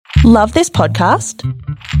Love this podcast?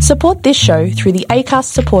 Support this show through the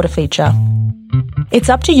Acast supporter feature. It's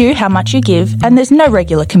up to you how much you give, and there's no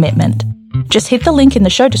regular commitment. Just hit the link in the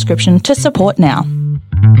show description to support now.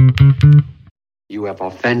 You have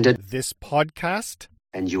offended this podcast,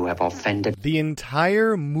 and you have offended the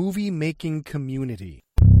entire movie-making community.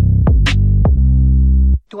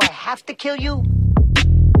 Do I have to kill you?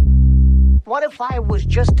 What if I was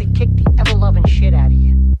just to kick the ever-loving shit out of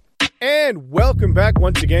you? And welcome back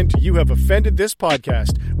once again to You Have Offended This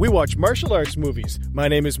Podcast. We watch martial arts movies. My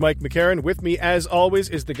name is Mike McCarran. With me, as always,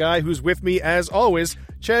 is the guy who's with me, as always,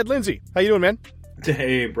 Chad Lindsay. How you doing, man?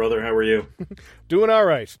 Hey, brother. How are you? Doing all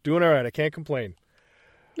right. I can't complain.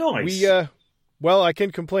 Nice. Well, I can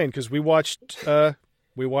complain because we watched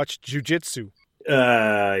Jiu-Jitsu.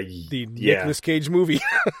 The Nicolas Cage movie.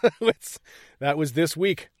 That was this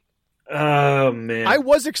week. Oh, man. I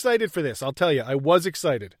was excited for this. I'll tell you. I was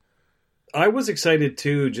excited. I was excited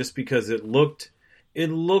too, just because it looked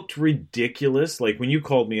ridiculous. Like when you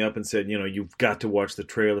called me up and said, you know, you've got to watch the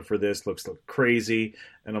trailer for this. Looks crazy.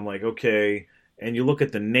 And I'm like, okay. And you look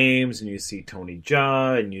at the names and you see Tony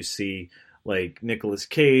Jaa and you see like Nicolas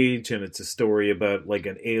Cage, and it's a story about like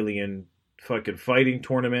an alien fucking fighting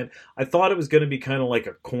tournament. I thought it was going to be kind of like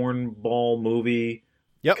a cornball movie.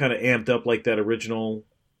 Yep. Kind of amped up like that original,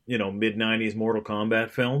 you know, mid-90s Mortal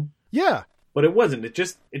Kombat film. Yeah. But it wasn't. It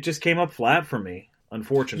just came up flat for me,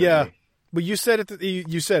 unfortunately. Yeah. But you said it.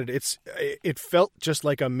 You said it. It felt just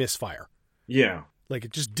like a misfire. Yeah. Like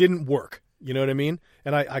it just didn't work. You know what I mean?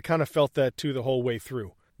 And I kind of felt that too the whole way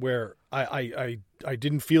through, where I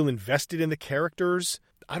didn't feel invested in the characters.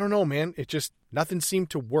 I don't know, man. It just, nothing seemed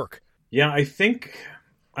to work. Yeah,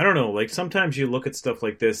 I don't know. Like sometimes you look at stuff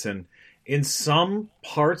like this, and in some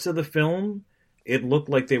parts of the film, it looked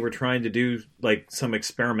like they were trying to do like some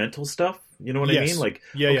experimental stuff. You know what I mean? Like,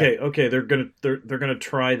 okay, they're gonna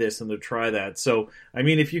try this and they'll try that. So, I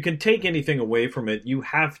mean, if you can take anything away from it, you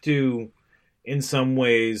have to, in some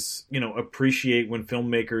ways, you know, appreciate when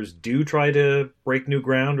filmmakers do try to break new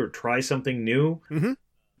ground or try something new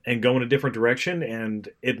and go in a different direction. And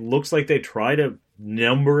it looks like they tried a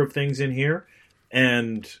number of things in here,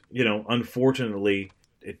 and you know, unfortunately,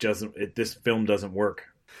 this film doesn't work.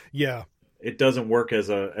 Yeah. It doesn't work as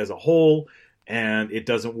a whole, and it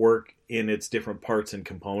doesn't work in its different parts and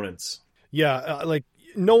components. Yeah, like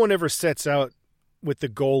no one ever sets out with the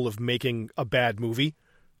goal of making a bad movie.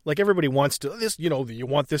 Like everybody wants to you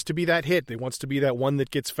want this to be that hit. They wants to be that one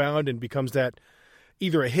that gets found and becomes that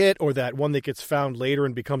either a hit or that one that gets found later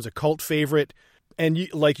and becomes a cult favorite.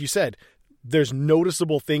 And like you said, there's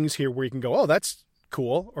noticeable things here where you can go, "Oh, that's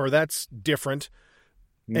cool," or "That's different."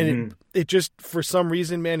 And it just, for some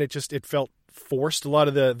reason, man, it felt forced. A lot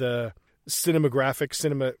of the cinematographic,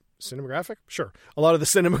 sure. A lot of the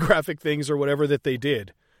cinematographic things or whatever that they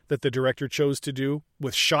did, that the director chose to do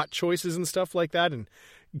with shot choices and stuff like that and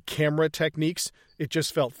camera techniques, it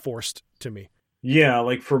just felt forced to me. Yeah,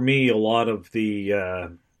 like for me, a lot of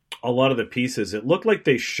the pieces, it looked like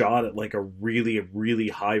they shot at like a really, really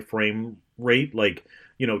high frame rate, like,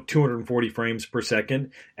 you know, 240 frames per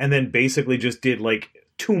second, and then basically just did like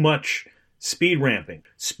too much speed ramping,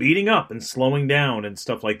 speeding up and slowing down and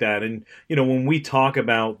stuff like that. And, you know, when we talk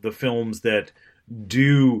about the films that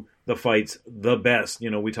do the fights the best,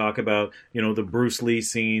 you know, we talk about, you know, the Bruce Lee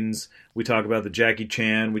scenes, we talk about the Jackie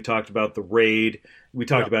Chan, we talked about the Raid, we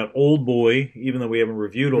talked about Old Boy, even though we haven't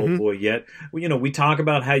reviewed Old Boy yet. You know, we talk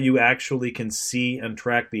about how you actually can see and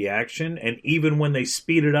track the action, and even when they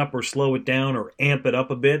speed it up or slow it down or amp it up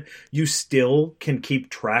a bit, you still can keep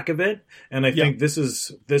track of it. And I think this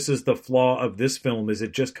is the flaw of this film, is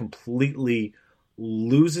it just completely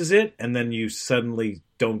loses it, and then you suddenly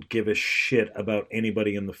don't give a shit about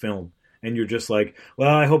anybody in the film. And you're just like,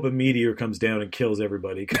 well, I hope a meteor comes down and kills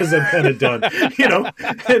everybody, because I'm kind of done, you know?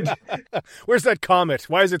 And where's that comet?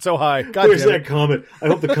 Why is it so high? God, where's that comet? I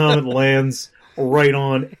hope the comet lands right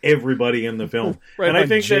on everybody in the film. Right, and I on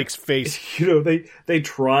think Jake's face. You know, they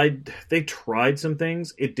tried some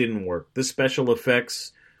things. It didn't work. The special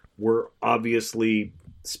effects were obviously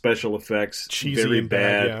special effects, cheesy, very and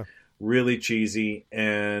bad, really cheesy,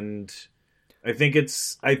 and I think it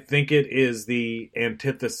is the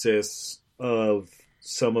antithesis of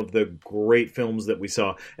some of the great films that we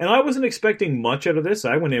saw. And I wasn't expecting much out of this.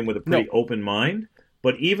 I went in with a pretty open mind.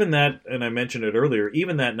 But even that, and I mentioned it earlier,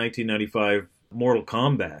 even that 1995 Mortal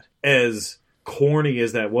Kombat, as corny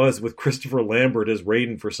as that was with Christopher Lambert as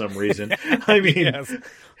Raiden for some reason. I mean,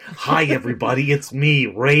 hi everybody, it's me,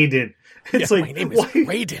 Raiden. It's like, my name is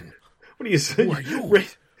Raiden. What are you saying? Who are you?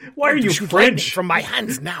 Why are you French? From my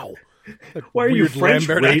hands now. Why are you Weird French,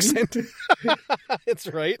 Lambert Raiden? accent. That's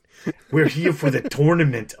right. We're here for the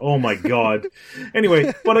tournament. Oh my god.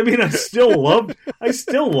 Anyway, but I mean, I still loved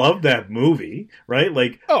that movie, right?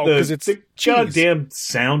 Like, because it's the cheese. goddamn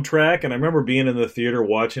soundtrack. And I remember being in the theater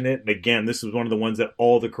watching it. And again, this was one of the ones that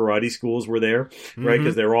all the karate schools were there, right?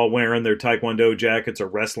 Because they're all wearing their taekwondo jackets or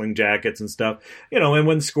wrestling jackets and stuff. You know, and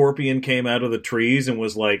when Scorpion came out of the trees and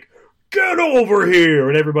was like, "Get over here,"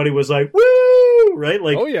 and everybody was like, "Woo!" Right?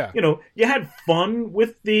 Like, Oh, yeah. you know, you had fun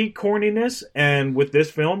with the corniness, and with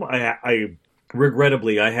this film, I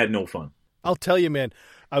regrettably I had no fun. I'll tell you, man,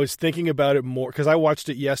 I was thinking about it more because I watched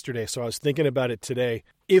it yesterday, so I was thinking about it today.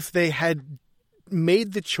 If they had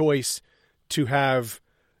made the choice to have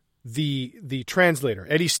the translator,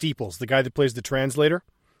 Eddie Steeples, the guy that plays the translator,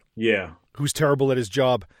 Yeah. who's terrible at his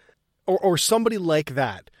job, or somebody like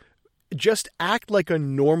that, just act like a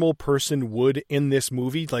normal person would in this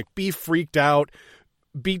movie, like be freaked out,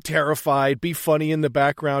 be terrified, be funny in the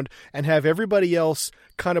background, and have everybody else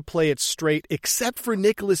kind of play it straight, except for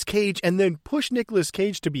Nicolas Cage, and then push Nicolas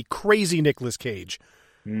Cage to be crazy Nicolas Cage.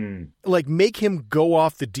 Like, make him go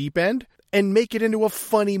off the deep end and make it into a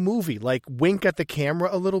funny movie. Like, wink at the camera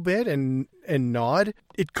a little bit and nod.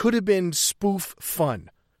 It could have been spoof fun.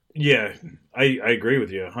 Yeah, I agree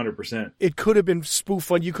with you 100%. It could have been spoof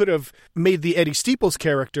fun. You could have made the Eddie Steeples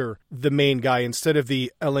character the main guy instead of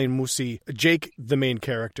the Alain Moussi, Jake, the main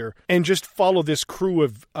character, and just follow this crew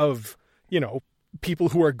of you know, people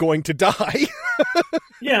who are going to die.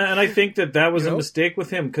 Yeah, and I think that was You a know? mistake with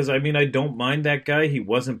him, because I mean, I don't mind that guy. He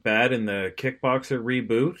wasn't bad in the Kickboxer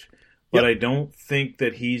reboot, but Yep. I don't think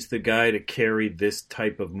that he's the guy to carry this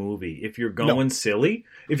type of movie. If you're going silly,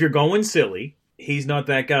 he's not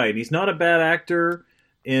that guy. And he's not a bad actor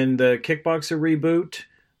in the Kickboxer reboot.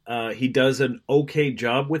 He does an okay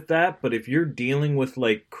job with that, but if you're dealing with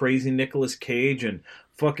like crazy Nicolas Cage and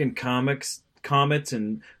fucking comets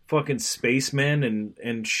and fucking spacemen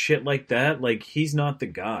and shit like that, like, he's not the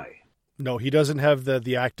guy. No, he doesn't have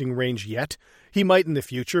the acting range yet. He might in the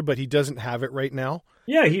future, but he doesn't have it right now.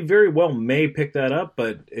 Yeah, he very well may pick that up,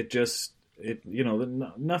 but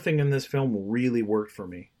nothing in this film really worked for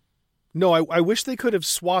me. No, I wish they could have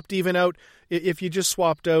swapped even out, if you just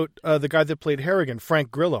swapped out the guy that played Harrigan,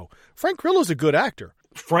 Frank Grillo. Frank Grillo's a good actor.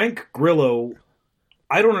 Frank Grillo,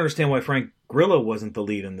 I don't understand why Frank Grillo wasn't the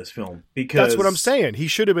lead in this film, because That's what I'm saying. He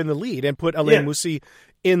should have been the lead and put Alain Moussi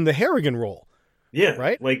in the Harrigan role. Yeah,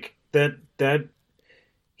 right? Like that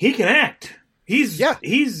he can act. He's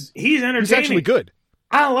entertaining. He's actually good.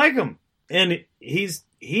 I like him, and he's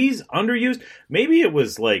underused. Maybe it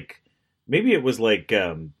was like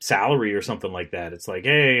salary or something like that. It's like,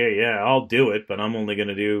 hey, I'll do it, but I'm only going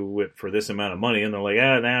to do it for this amount of money. And they're like,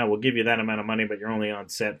 we'll give you that amount of money, but you're only on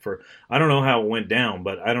set for. I don't know how it went down,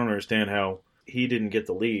 but I don't understand how he didn't get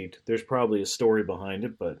the lead. There's probably a story behind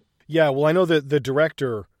it, but yeah. Well, I know that the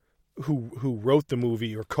director who wrote the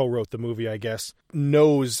movie, or co-wrote the movie, I guess,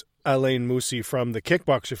 knows Alain Moussi from the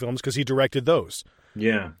Kickboxer films because he directed those.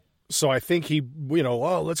 Yeah. So I think he,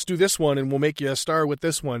 let's do this one and we'll make you a star with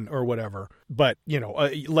this one or whatever. But,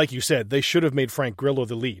 like you said, they should have made Frank Grillo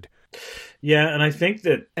the lead. Yeah, and I think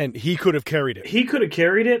that... And he could have carried it. He could have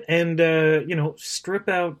carried it and, strip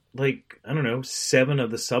out, 7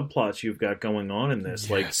 of the subplots you've got going on in this.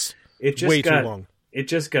 Yes. It just Way got, too long. It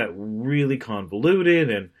just got really convoluted,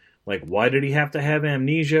 and, why did he have to have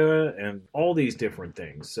amnesia and all these different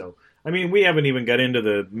things. So... I mean, we haven't even got into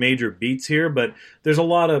the major beats here, but there's a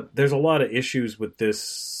lot of issues with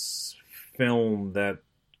this film that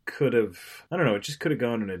could have, it just could have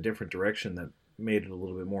gone in a different direction that made it a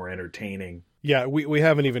little bit more entertaining. Yeah, we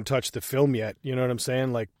haven't even touched the film yet. You know what I'm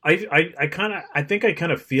saying? Like, I think I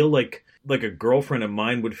kind of feel like a girlfriend of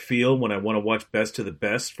mine would feel when I want to watch Best of the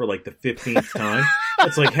Best for the 15th time.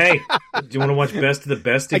 It's like, hey, do you want to watch Best of the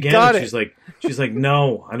Best again? I got and it. She's like,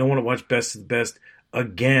 no, I don't want to watch Best of the Best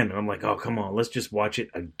again. And I'm like, oh, come on, let's just watch it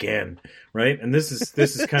again, right? And this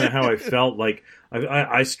is kind of how I felt. Like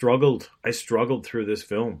I struggled through this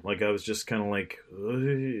film. Like, I was just kind of like,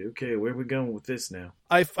 okay, where are we going with this now?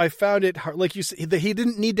 I found it hard. Like you said, he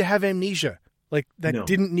didn't need to have amnesia. Like, that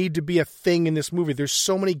didn't need to be a thing in this movie. There's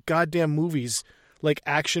so many goddamn movies, like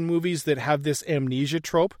action movies, that have this amnesia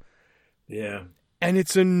trope. Yeah. And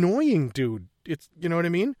it's annoying, dude. It's, you know what I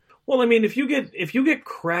mean? Well, I mean, if you get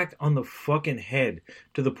cracked on the fucking head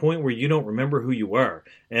to the point where you don't remember who you are,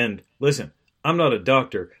 and listen, I'm not a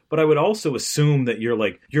doctor, but I would also assume that you're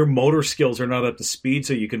like, your motor skills are not up to speed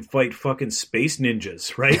so you can fight fucking space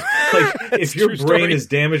ninjas, right? Like, if your brain is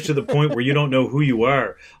damaged to the point where you don't know who you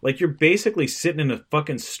are, like, you're basically sitting in a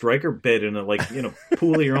fucking striker bed in a, like, you know,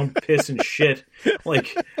 pool of your own piss and shit,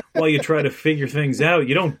 like, while you try to figure things out.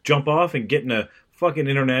 You don't jump off and get in a fucking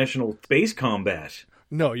international space combat.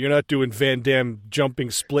 No, you're not doing Van Damme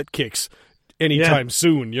jumping split kicks anytime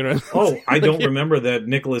soon, you know? Oh, I don't remember that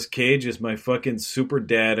Nicolas Cage is my fucking super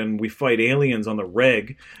dad and we fight aliens on the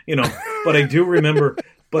reg, you know, but I do remember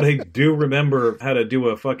how to do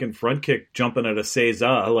a fucking front kick jumping at a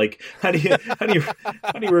Seiza. Like, how do you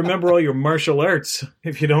remember all your martial arts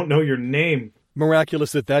if you don't know your name?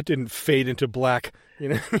 Miraculous that didn't fade into black, you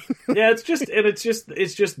know? Yeah, it's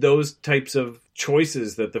just those types of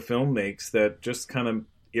choices that the film makes that just kind of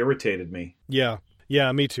irritated me. Yeah,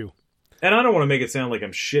 me too. And I don't want to make it sound like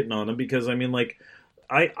I'm shitting on them because, I mean, like,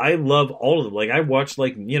 I love all of them. Like, I watched,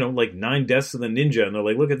 like, you know, like 9 Deaths of the Ninja, and they're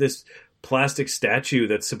like, look at this plastic statue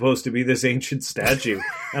that's supposed to be this ancient statue.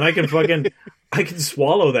 And I can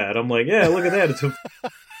swallow that. I'm like, yeah, look at that.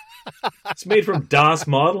 It's made from DOS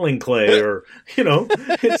modeling clay, or, you know,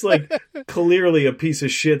 it's like clearly a piece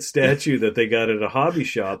of shit statue that they got at a hobby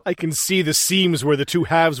shop. I can see the seams where the two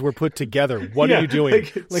halves were put together. What are you doing?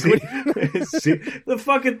 The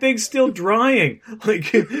fucking thing's still drying.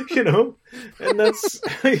 Like, you know, and that's,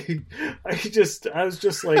 I was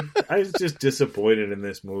just disappointed in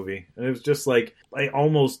this movie. And it was just like, I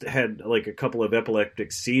almost had like a couple of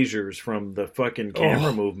epileptic seizures from the fucking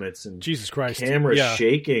camera movements and Jesus Christ, camera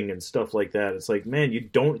shaking and stuff like that. It's like, man, you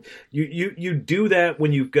do that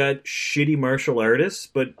when you've got shitty martial artists,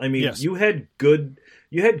 but I mean, you had good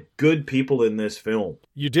people in this film.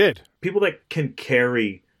 You did. People that can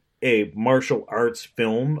carry a martial arts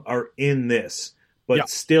film are in this, but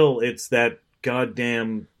still it's that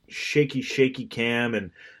goddamn shaky cam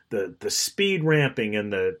and the speed ramping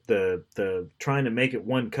and the trying to make it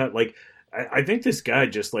one cut. Like, I think this guy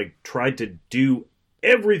just like tried to do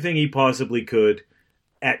everything he possibly could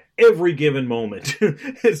at every given moment.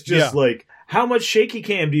 It's just like, how much shaky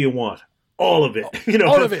cam do you want? All of it. You know,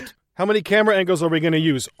 all of it. How many camera angles are we going to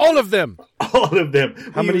use? All of them. All of them.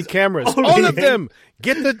 How many cameras? All of them.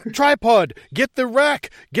 Get the tripod. Get the rack.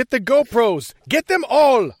 Get the GoPros. Get them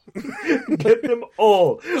all. Get them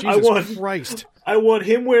all. Jesus Christ. I want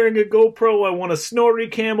him wearing a GoPro. I want a snorri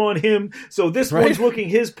cam on him. So this one's looking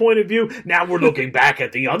his point of view. Now we're looking back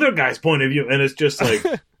at the other guy's point of view. And it's just like,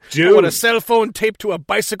 dude. I want a cell phone taped to a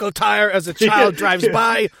bicycle tire as a child drives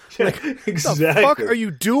by. Like, exactly. What the fuck are you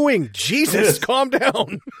doing? Jesus, calm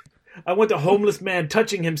down. I want the homeless man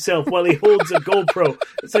touching himself while he holds a GoPro.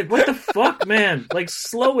 It's like, what the fuck, man? Like,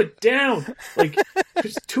 slow it down. Like,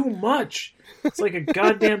 there's too much. It's like a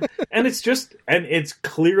goddamn... And it's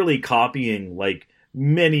clearly copying, like,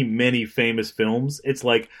 many famous films. It's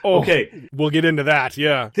like, okay. We'll get into that,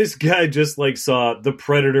 yeah. This guy just, like, saw The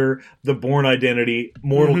Predator, The Bourne Identity,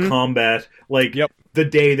 Mortal Kombat, like, the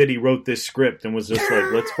day that he wrote this script and was just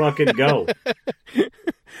like, let's fucking go.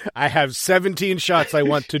 I have 17 shots I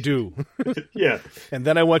want to do. Yeah. And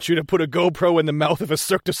then I want you to put a GoPro in the mouth of a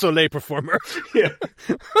Cirque du Soleil performer. Yeah.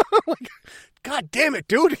 Like, God damn it,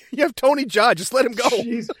 dude. You have Tony Jaa. Just let him go.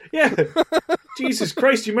 Jeez. Yeah. Jesus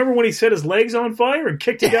Christ. You remember when he set his legs on fire and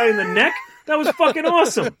kicked a guy in the neck? That was fucking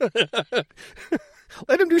awesome.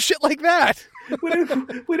 Let him do shit like that. We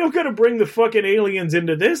don't got to bring the fucking aliens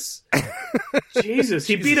into this. Jesus.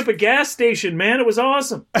 He beat up a gas station, man. It was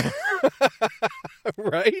awesome.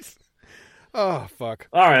 Right? Oh, fuck.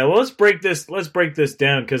 All right, well, let's break this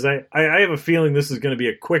down, because I have a feeling this is going to be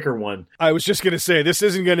a quicker one. I was just going to say, this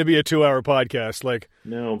isn't going to be a 2-hour podcast. Like,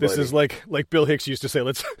 no, buddy. This is like Bill Hicks used to say,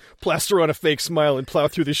 let's plaster on a fake smile and plow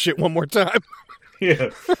through this shit one more time.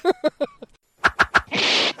 Yeah.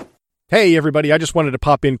 Hey, everybody, I just wanted to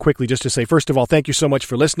pop in quickly just to say, first of all, thank you so much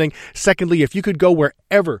for listening. Secondly, if you could go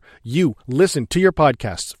wherever you listen to your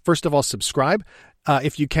podcasts, first of all, subscribe.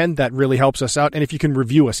 If you can, that really helps us out. And if you can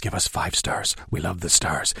review us, give us 5 stars. We love the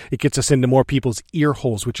stars. It gets us into more people's ear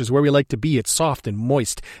holes, which is where we like to be. It's soft and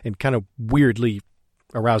moist and kind of weirdly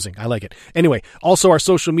arousing. I like it. Anyway, also our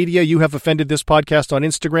social media. You Have Offended This Podcast on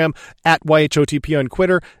Instagram, at YHOTP on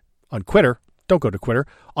Twitter. Don't go to Twitter.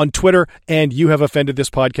 On Twitter, and You Have Offended This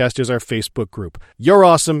Podcast is our Facebook group. You're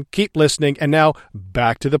awesome. Keep listening. And now,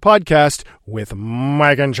 back to the podcast with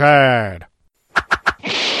Mike and Chad.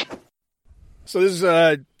 So this is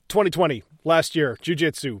 2020, last year,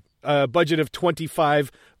 Jiu-Jitsu. Budget of $25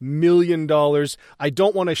 million. I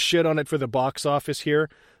don't want to shit on it for the box office here.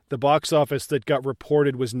 The box office that got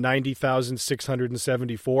reported was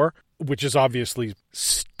 90,674, which is obviously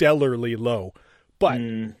stellarly low. But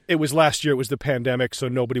it was last year, it was the pandemic, so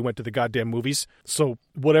nobody went to the goddamn movies. So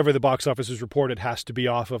whatever the box office has reported has to be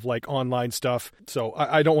off of like online stuff. So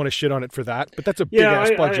I don't want to shit on it for that, but that's a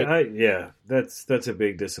big-ass budget. That's a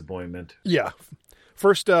big disappointment. Yeah.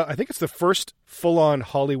 First, I think it's the first full-on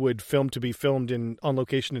Hollywood film to be filmed on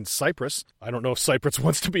location in Cyprus. I don't know if Cyprus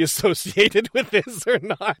wants to be associated with this or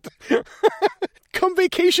not. Come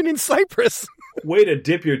vacation in Cyprus. Way to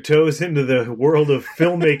dip your toes into the world of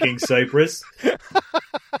filmmaking, Cyprus.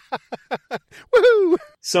 Woohoo!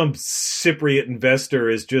 Some Cypriot investor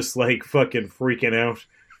is just like fucking freaking out.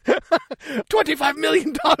 $25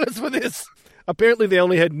 million for this. Apparently they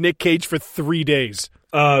only had Nick Cage for 3 days.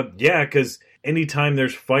 Yeah, because anytime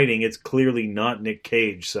there's fighting, it's clearly not Nick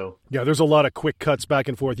Cage, so... Yeah, there's a lot of quick cuts back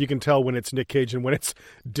and forth. You can tell when it's Nick Cage and when it's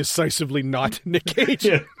decisively not Nick Cage.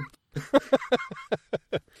 Yeah.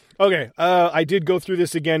 Okay, I did go through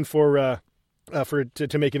this again to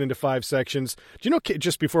make it into 5 sections. Do you know,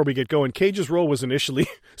 just before we get going, Cage's role was initially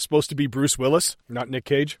supposed to be Bruce Willis, not Nick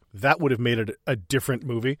Cage. That would have made it a different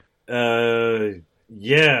movie.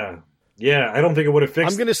 Yeah, I don't think it would have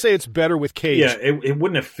fixed... I'm going to say it's better with Cage. Yeah, it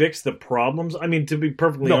wouldn't have fixed the problems. I mean, to be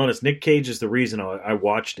perfectly honest, Nick Cage is the reason I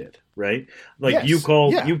watched it, right? Like, yes, you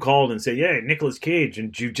called and said, yeah, Nicolas Cage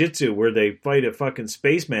in Jiu-Jitsu where they fight a fucking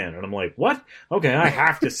spaceman. And I'm like, what? Okay, I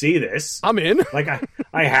have to see this. I'm in. Like,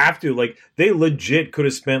 I have to. Like, they legit could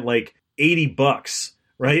have spent, like, $80,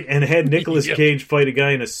 right? And had Nicolas Cage fight a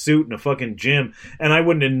guy in a suit in a fucking gym. And I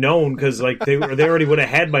wouldn't have known because, like, they already would have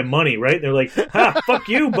had my money, right? They're like, ha, fuck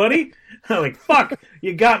you, buddy. Like, fuck,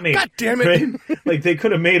 you got me. God damn it. Right? Like, they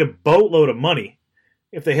could have made a boatload of money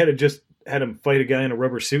if they had just had him fight a guy in a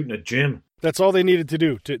rubber suit in a gym. That's all they needed to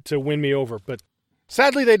do to win me over. But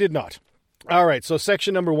sadly, they did not. All right, so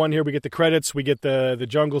section number 1 here, we get the credits. We get the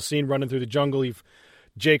jungle scene, running through the jungle.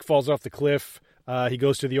 Jake falls off the cliff. He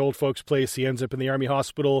goes to the old folks' place. He ends up in the army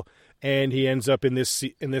hospital, and he ends up in this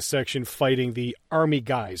section fighting the army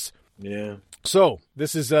guys. Yeah. So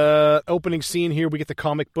this is opening scene here. We get the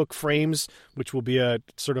comic book frames, which will be a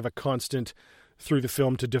sort of a constant through the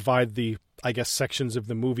film to divide the, I guess, sections of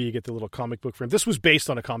the movie. You get the little comic book frame. This was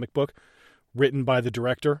based on a comic book written by the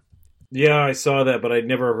director. Yeah, I saw that, but I'd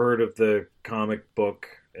never heard of the comic book,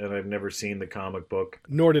 and I've never seen the comic book.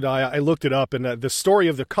 Nor did I. I looked it up, and the story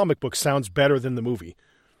of the comic book sounds better than the movie.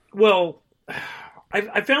 Well,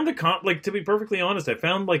 I found to be perfectly honest, I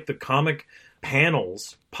found like the comic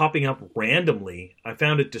panels popping up randomly. I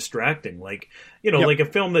found it distracting. Like, like a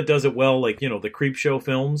film that does it well, like, the Creepshow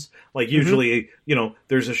films, like usually,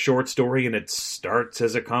 there's a short story and it starts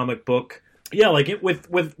as a comic book. Yeah, like with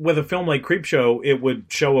a film like Creepshow, it would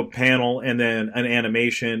show a panel and then an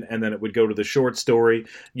animation, and then it would go to the short story.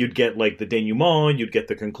 You'd get like the denouement, you'd get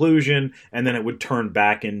the conclusion, and then it would turn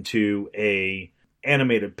back into a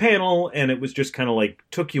animated panel, and it was just kind of like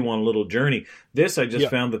took you on a little journey. This, I just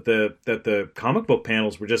found that the comic book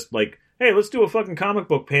panels were just like, hey, let's do a fucking comic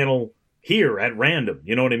book panel here at random.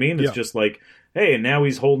 You know what I mean? It's just like, hey, and now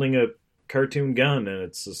he's holding a cartoon gun, and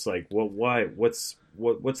it's just like, well, why? What's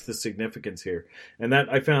the significance here? And that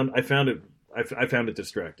I found it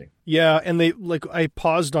distracting. Yeah, and I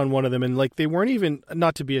paused on one of them, and like they weren't even,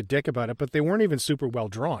 not to be a dick about it, but they weren't even super well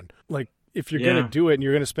drawn. Like, if you're gonna do it and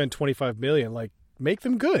you're gonna spend $25 million, like, make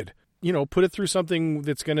them good. Put it through something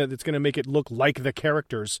that's gonna make it look like the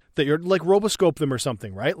characters, that you're like roboscope them or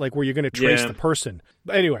something, right? Like where you're gonna trace the person.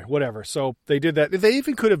 But anyway, whatever. So they did that. They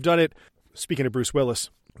even could have done it. Speaking of Bruce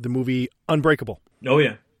Willis, the movie Unbreakable. Oh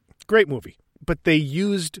yeah, great movie. But they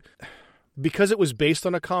used, because it was based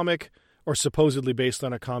on a comic or supposedly based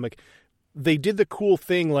on a comic, they did the cool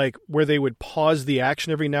thing like where they would pause the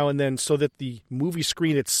action every now and then so that the movie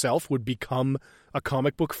screen itself would become a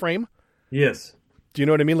comic book frame. Yes. Do you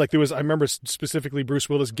know what I mean? Like I remember specifically Bruce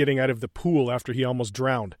Willis getting out of the pool after he almost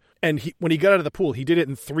drowned. And when he got out of the pool, he did it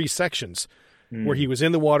in 3 sections where he was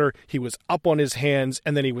in the water, he was up on his hands,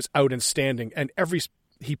 and then he was out and standing. And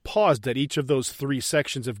he paused at each of those 3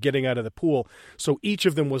 sections of getting out of the pool. So each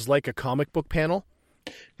of them was like a comic book panel.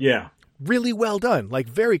 Yeah. Really well done. Like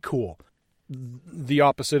very cool. The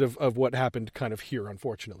opposite of what happened kind of here,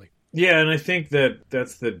 unfortunately. Yeah. And I think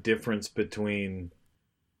that's the difference between,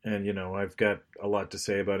 and I've got a lot to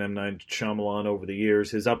say about M. Night Shyamalan over the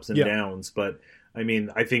years, his ups and downs. But I mean,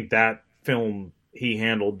 I think that film, he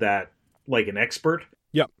handled that like an expert.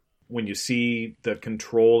 Yep. When you see the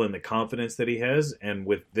control and the confidence that he has, and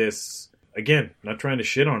with this, again, not trying to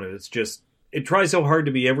shit on it, it's just, it tries so hard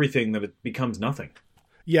to be everything that it becomes nothing.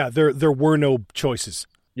 Yeah, there were no choices.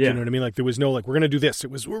 Yeah. You know what I mean? Like there was no, like, we're going to do this.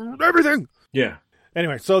 It was everything. Yeah.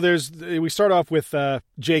 Anyway, so we start off with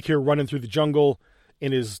Jake here running through the jungle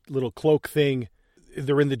in his little cloak thing.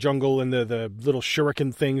 they're in the jungle and the little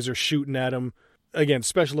shuriken things are shooting at him. Again,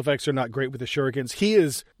 special effects are not great with the shurikens. He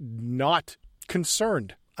is not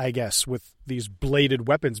concerned, I guess, with these bladed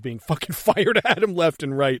weapons being fucking fired at him left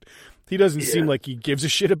and right. He doesn't seem like he gives a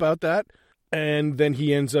shit about that. And then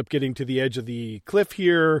he ends up getting to the edge of the cliff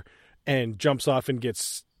here and jumps off and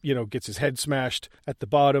gets his head smashed at the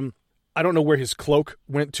bottom. I don't know where his cloak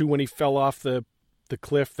went to when he fell off the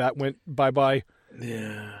cliff. That went bye-bye.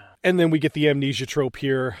 Yeah. And then we get the amnesia trope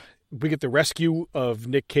here. We get the rescue of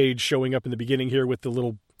Nick Cage showing up in the beginning here with the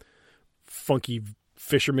little funky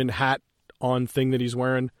fisherman hat on thing that he's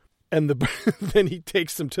wearing. And then he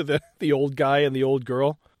takes them to the old guy and the old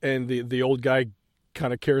girl. And the old guy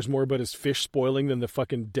kind of cares more about his fish spoiling than the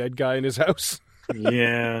fucking dead guy in his house.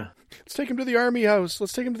 Yeah. Let's take him to the army house.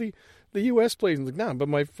 Let's take him to the U.S. place. And he's like, nah, but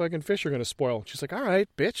my fucking fish are going to spoil. She's like, all right,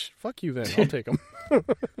 bitch. Fuck you then. I'll take them.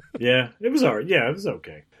 Yeah, it was all right. Yeah, it was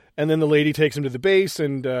okay. And then the lady takes him to the base,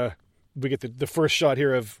 and we get the first shot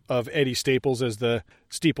here of Eddie Staples as the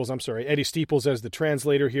Eddie Steeples as the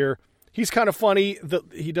translator here. He's kind of funny.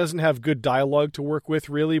 He doesn't have good dialogue to work with,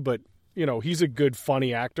 really, but he's a good,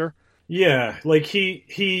 funny actor. Yeah, like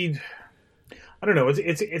he I don't know.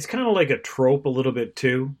 It's kind of like a trope a little bit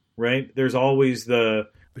too, right? There's always the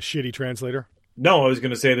shitty translator. No, I was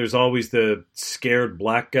going to say there's always the scared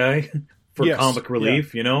black guy for comic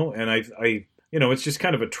relief, and I it's just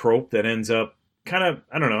kind of a trope that ends up kind of,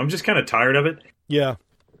 I don't know, I'm just kind of tired of it. Yeah.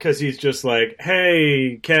 Because he's just like,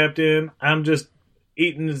 hey, Captain, I'm just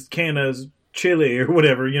eating this can of chili or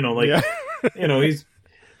whatever, he's,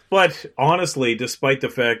 but honestly, despite the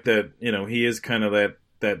fact that, he is kind of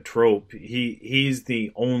that trope, he's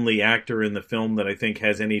the only actor in the film that I think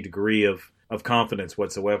has any degree of confidence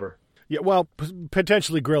whatsoever. Yeah, well,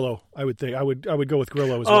 potentially Grillo, I would think. I would go with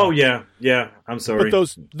Grillo as well. Oh, yeah, I'm sorry.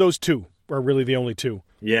 But those two are really the only two.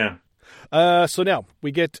 Yeah. So now,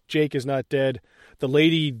 we get Jake is not dead. The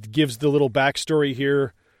lady gives the little backstory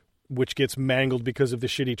here, which gets mangled because of the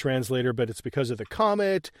shitty translator, but it's because of the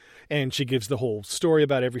comet, and she gives the whole story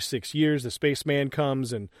about every 6 years the spaceman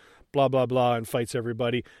comes and blah, blah, blah, and fights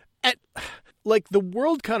everybody. And, the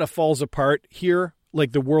world kind of falls apart here,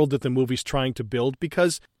 like the world that the movie's trying to build,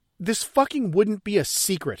 because this fucking wouldn't be a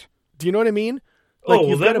secret. Do you know what I mean?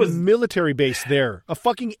 You've got a military base there. A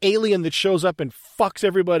fucking alien that shows up and fucks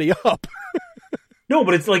everybody up. No,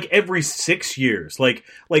 but it's like every 6 years. Like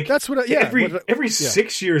that's what. Every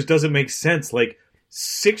 6 years doesn't make sense. Like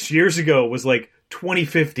 6 years ago was like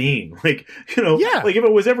 2015. Like Like if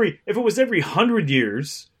it was every 100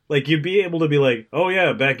 years. Like, you'd be able to be like, oh,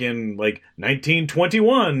 yeah, back in,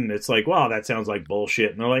 1921. It's like, wow, that sounds like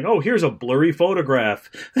bullshit. And they're like, oh, here's a blurry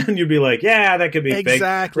photograph. And you'd be like, yeah, that could be fake.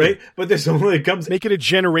 Right? But this only comes... Make it a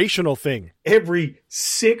generational thing. Every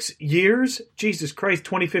 6 years? Jesus Christ,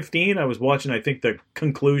 2015, I was watching, I think, the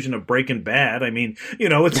conclusion of Breaking Bad. I mean,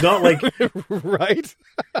 it's not like... Right?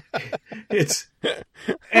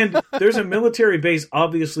 And there's a military base,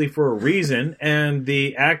 obviously, for a reason. And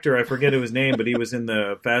the actor, I forget his name, but he was in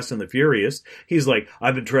the Fast and the Furious. He's like,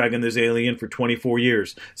 I've been tracking this alien for 24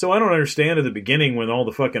 years. So I don't understand at the beginning when all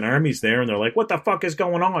the fucking army's there and they're like, what the fuck is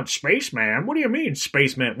going on? Spaceman? What do you mean,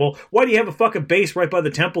 spaceman? Well, why do you have a fucking base right by the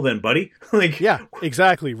temple then, buddy? Yeah,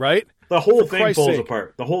 exactly, right? The whole thing falls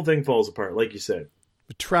apart. The whole thing falls apart, like you said.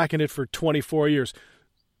 Tracking it for 24 years.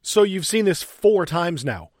 So you've seen this 4 times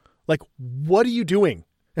now. What are you doing?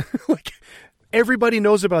 Everybody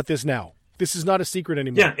knows about this now. This is not a secret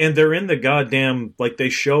anymore. Yeah, and they're in the goddamn, they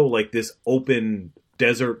show, this open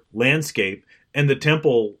desert landscape, and the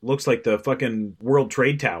temple looks like the fucking World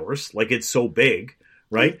Trade Towers. It's so big,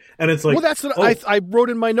 right? And it's like... Well, that's what I wrote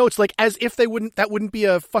in my notes, as if that wouldn't be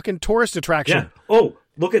a fucking tourist attraction. Yeah. Oh,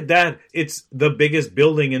 look at that. It's the biggest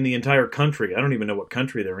building in the entire country. I don't even know what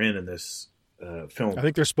country they're in this film. I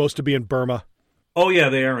think they're supposed to be in Burma. Oh, yeah,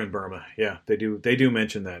 they are in Burma. Yeah, they do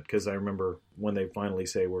mention that, because I remember when they finally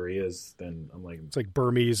say where he is, then I'm like... It's like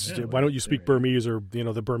Burmese. Yeah, why don't you speak Burmese, or,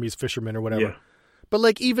 the Burmese fishermen or whatever. Yeah.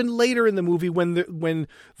 But, even later in the movie, when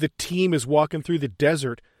the team is walking through the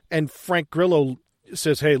desert and Frank Grillo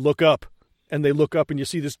says, hey, look up. And they look up and you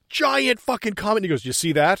see this giant fucking comet. And he goes, you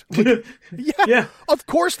see that? Yeah. Of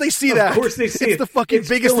course they see that. Of course they see it. It's the fucking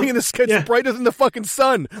biggest thing in the sky. It's brighter than the fucking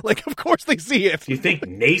sun. Of course they see it. You think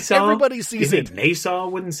NASA? Everybody sees it. You think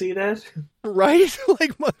NASA wouldn't see that? Right?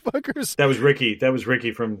 Motherfuckers. That was Ricky. That was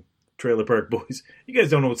Ricky from Trailer Park Boys. You guys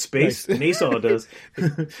don't know what space NASA does.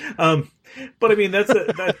 But I mean,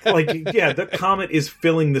 the comet is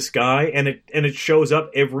filling the sky, and it shows up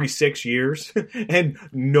every 6 years, and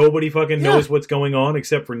nobody fucking knows what's going on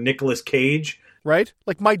except for Nicolas Cage right?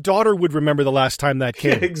 Like, my daughter would remember the last time that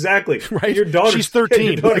came. Yeah, exactly. Right? Your daughter, She's 13.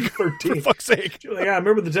 Yeah, your daughter's Like, 13. For fuck's sake. She's like, I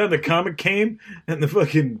remember the time the comic came and the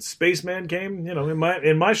fucking spaceman came. You know,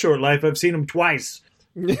 in my short life, I've seen him twice.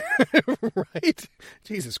 Right?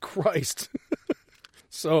 Jesus Christ.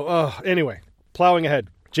 So, anyway, plowing ahead.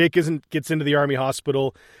 Jake gets into the Army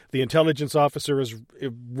hospital. The intelligence officer is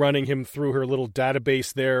running him through her little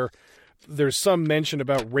database there. There's some mention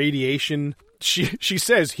about radiation. She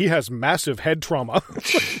says he has massive head trauma.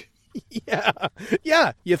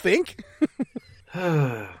 Yeah, you think?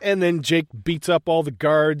 And then Jake beats up all the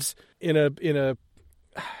guards in a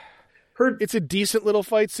it's a decent little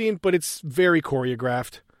fight scene, but it's very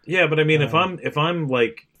choreographed. Yeah, but I mean, if I'm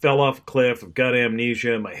like fell off a cliff, I've got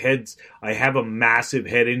amnesia, I have a massive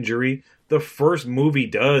head injury. The first move he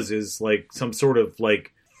does is like some sort of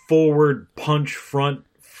like forward punch, front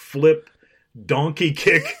flip, donkey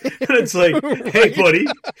kick, and it's like, hey, buddy,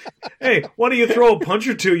 hey, why don't you throw a punch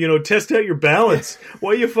or two? You know, test out your balance.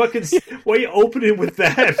 Why you opening with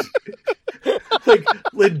that? Like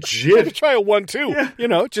legit. Try a 1-2. Yeah. You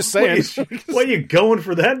know, just saying. Why are you going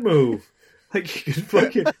for that move? Like, you could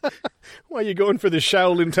fucking... Why are you going for the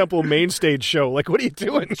Shaolin Temple main stage show? Like, what are you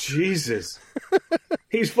doing? Jesus.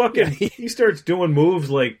 He's fucking... He starts doing moves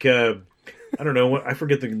like... I don't know what, I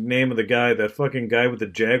forget the name of the guy, that fucking guy with the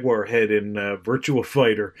jaguar head in Virtua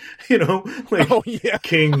Fighter. You know? Like, oh, yeah.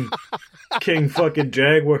 King fucking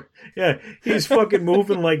Jaguar. Yeah, he's fucking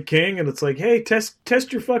moving like King, and it's like, hey, test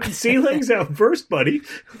your fucking sea legs out first, buddy.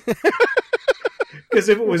 Because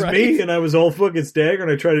if it was me and I was all fucking staggered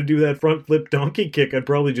and I tried to do that front flip donkey kick, I'd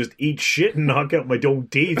probably just eat shit and knock out my own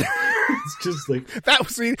teeth. It's just like...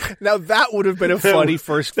 that would have been a funny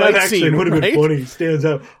first fight scene. That actually would have been funny. He stands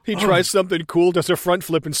out. He tries something cool, does a front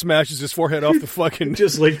flip and smashes his forehead off the fucking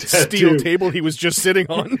just like that steel too. Table he was just sitting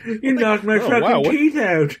on. You knocked my fucking teeth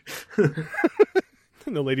out.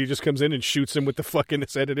 And the lady just comes in and shoots him with the fucking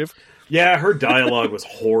sedative. Yeah, her dialogue was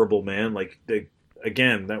horrible, man. Like,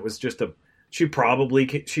 again, that was just a... she's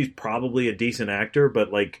probably a decent actor,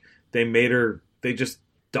 but like they just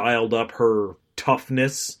dialed up her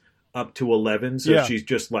toughness up to 11. So she's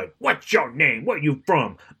just like, what's your name? Where you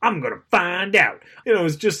from? I'm going to find out. You know,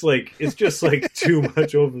 it's just like too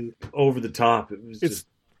much over the top. It's just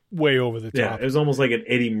way over the top. Yeah, it was almost like an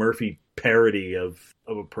Eddie Murphy parody of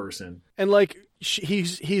a person. And like,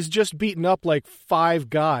 he's just beaten up like 5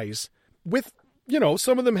 guys with, you know,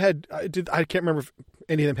 some of them had, I can't remember if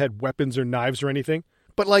any of them had weapons or knives or anything.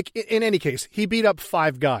 But like, in any case, he beat up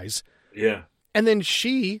 5 guys. Yeah. And then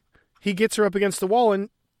he gets her up against the wall and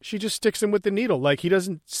she just sticks him with the needle. Like, he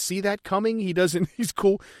doesn't see that coming. He's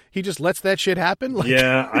cool. He just lets that shit happen. Like,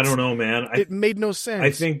 yeah, I don't know, man. It made no sense. I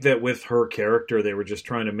think that with her character, they were just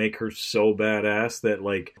trying to make her so badass that,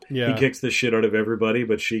 like, he kicks the shit out of everybody,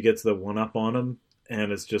 but she gets the one-up on him.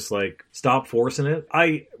 And it's just like, stop forcing it.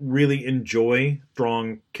 I really enjoy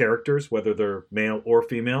strong characters, whether they're male or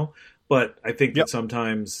female. But I think that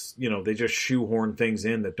sometimes, you know, they just shoehorn things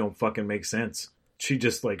in that don't fucking make sense. She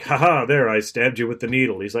just like, haha, there, I stabbed you with the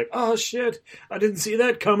needle. He's like, oh shit, I didn't see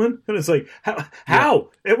that coming. And it's like,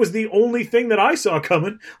 how? It was the only thing that I saw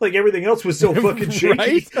coming. Like, everything else was so fucking shaky.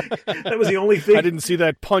 Right? That was the only thing. I didn't see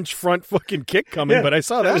that punch front fucking kick coming, but I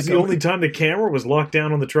saw that. That was the only time the camera was locked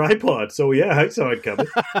down on the tripod. So yeah, I saw it coming.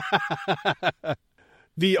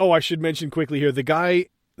 I should mention quickly here, the guy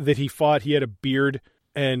that he fought, he had a beard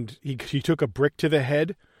and he took a brick to the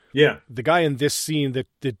head. Yeah. The guy in this scene that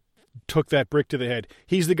took that brick to the head,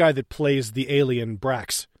 he's the guy that plays the alien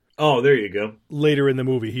Brax. Oh, there you go. Later in the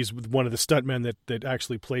movie, he's one of the stuntmen that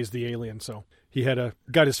actually plays the alien. So he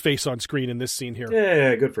got his face on screen in this scene here.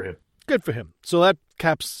 Yeah, good for him. Good for him. So that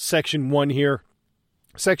caps section 1 here.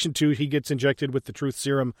 Section 2, he gets injected with the truth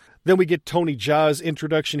serum. Then we get Tony Jaa's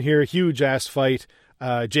introduction here. Huge ass fight.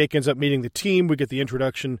 Jake ends up meeting the team. We get the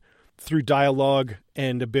introduction through dialogue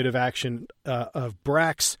and a bit of action of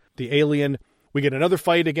Brax, the alien. We get another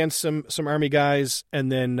fight against some army guys, and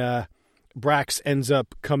then Brax ends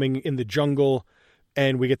up coming in the jungle,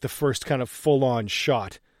 and we get the first kind of full-on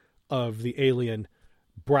shot of the alien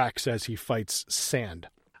Brax as he fights Sand.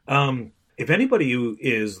 If anybody who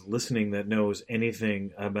is listening that knows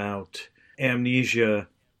anything about amnesia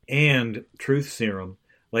and truth serum,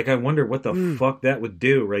 like, I wonder what the fuck that would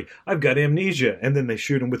do, right? I've got amnesia, and then they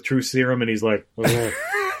shoot him with truth serum, and he's like...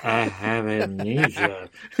 I have amnesia.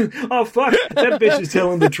 Oh, fuck. That bitch is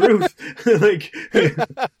telling the truth. Like,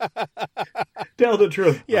 tell the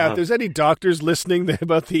truth. Yeah, if there's any doctors listening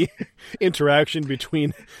about the interaction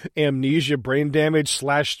between amnesia, brain damage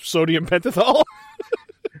 / sodium pentothal.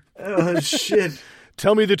 Oh, shit.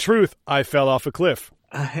 Tell me the truth. I fell off a cliff.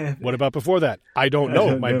 I have. What about before that? I don't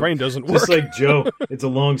know. My brain doesn't work. Just like Joe, it's a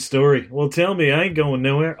long story. Well, tell me, I ain't going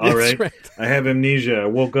nowhere. All That's right. right. I have amnesia. I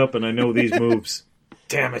woke up and I know these moves.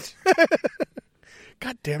 Damn it.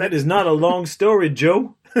 God damn That it. is not a long story,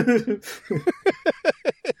 Joe.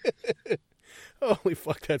 Holy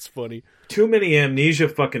fuck, that's funny. Too many amnesia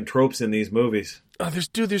fucking tropes in these movies. Oh,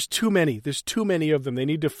 there's too many. There's too many of them. They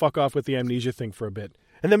need to fuck off with the amnesia thing for a bit.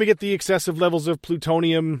 And then we get the excessive levels of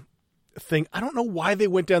plutonium thing. I don't know why they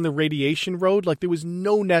went down the radiation road. Like, there was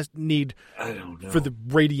no need I don't know. for the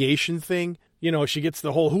radiation thing. You know, she gets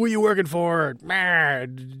the whole, who are you working for?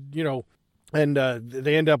 You know, and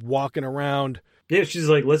they end up walking around. Yeah, she's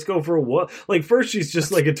like, let's go for a walk. Like, first she's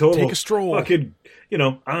just like a total take a stroll. fucking, you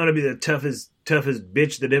know, I want to be the toughest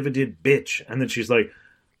bitch that ever did bitch. And then she's like,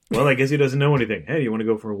 well, I guess he doesn't know anything. Hey, you want to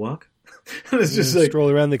go for a walk? And it's just like, stroll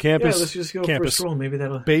around the campus. yeah, let's just go for a stroll. Maybe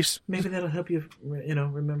that'll help you, you know,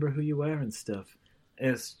 remember who you are and stuff.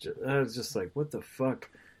 And I was just like, what the fuck?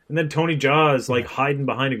 And then Tony Jaa is like hiding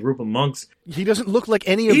behind a group of monks. He doesn't look like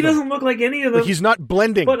any of them. He doesn't look like any of them. Like, he's not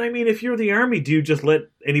blending. But I mean, if you're the army, do you just let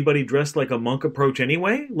anybody dressed like a monk approach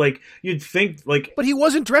anyway? Like, you'd think, like... But he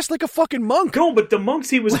wasn't dressed like a fucking monk. No, but the monks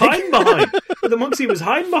he was hiding behind.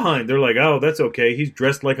 They're like, oh, that's okay. He's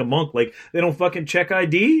dressed like a monk. Like, they don't fucking check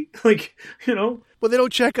ID? Like, you know? Well, they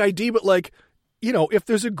don't check ID, but like, you know, if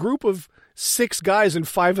there's a group of 6 guys and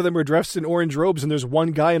 5 of them are dressed in orange robes and there's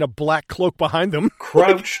one guy in a black cloak behind them.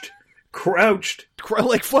 Crouched.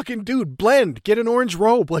 Like, fucking dude, blend. Get an orange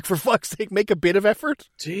robe. Like, for fuck's sake, make a bit of effort.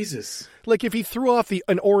 Jesus. Like, if he threw off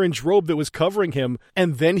an orange robe that was covering him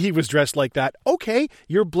and then he was dressed like that, okay,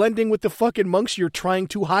 you're blending with the fucking monks you're trying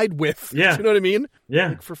to hide with. Yeah. You know what I mean? Yeah.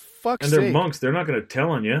 Like, for fuck's And sake. they're monks. They're not going to tell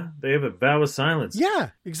on you. They have a vow of silence. Yeah,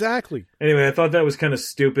 exactly. Anyway, I thought that was kind of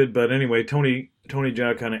stupid, but anyway, Tony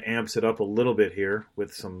Jaa kind of amps it up a little bit here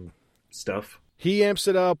with some stuff. He amps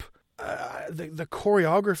it up. The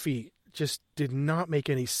choreography just did not make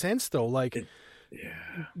any sense, though. Like,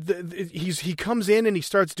 he comes in and he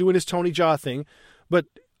starts doing his Tony Jaa thing, but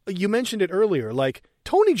you mentioned it earlier. Like,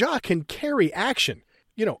 Tony Jaa can carry action.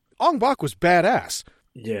 You know, Ong Bak was badass.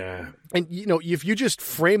 Yeah. And, you know, if you just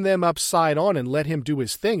frame them upside on and let him do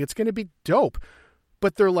his thing, it's going to be dope.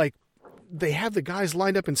 But they're like, they have the guys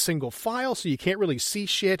lined up in single file, so you can't really see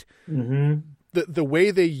shit. Mm-hmm. The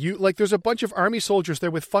way they use, like, there's a bunch of army soldiers there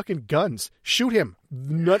with fucking guns. Shoot him.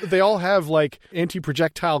 They all have, like,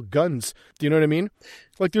 anti-projectile guns. Do you know what I mean?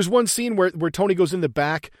 Like, there's one scene where Tony goes in the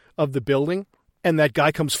back of the building and that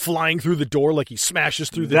guy comes flying through the door, like he smashes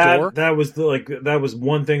through the door. That was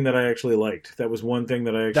one thing that I actually liked. That was one thing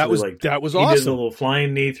that I actually liked. That was he awesome. He did a little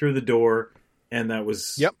flying knee through the door, and that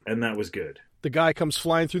was good. The guy comes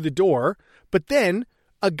flying through the door, but then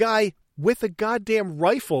a guy with a goddamn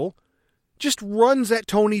rifle just runs at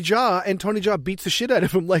Tony Jaa, and Tony Jaa beats the shit out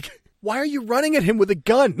of him. Like, why are you running at him with a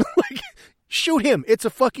gun? Like, shoot him. It's a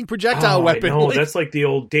fucking projectile weapon. No, like, that's like the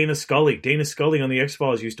old Dana Scully. Dana Scully on the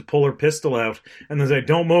X-Files used to pull her pistol out and then say,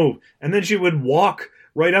 don't move. And then she would walk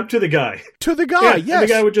right up to the guy. To the guy, yes. And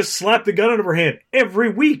the guy would just slap the gun out of her hand every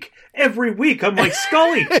week. Every week. I'm like,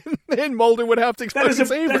 Scully. And Mulder would have to fucking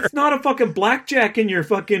save her. That's not a fucking blackjack in your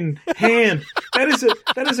fucking hand.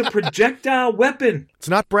 That is a projectile weapon. It's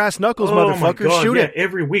not brass knuckles, motherfucker. My God, shoot it.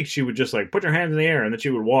 Every week she would just like put her hands in the air, and then she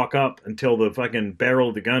would walk up until the fucking barrel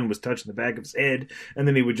of the gun was touching the back of his head, and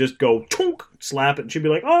then he would just go chunk, slap it, and she'd be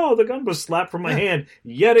like, oh, the gun was slapped from my hand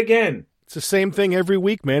yet again. It's the same thing every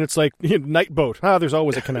week, man. It's like night boat. There's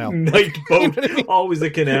always a canal. Night boat, always a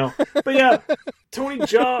canal. But yeah, Tony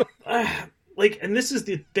Jaa, and this is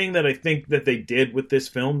the thing that I think that they did with this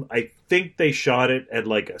film. I think they shot it at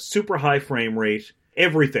like a super high frame rate.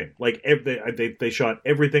 Everything, like they shot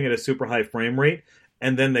everything at a super high frame rate,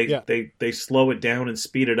 and then they slow it down and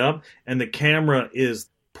speed it up, and the camera is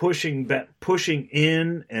pushing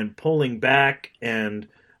in and pulling back and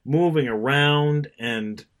moving around,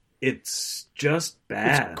 and it's just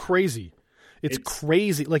bad. It's crazy. It's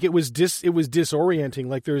crazy. Like, it was disorienting.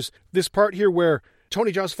 Like, there's this part here where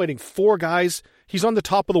Tony Jaa's fighting 4 guys. He's on the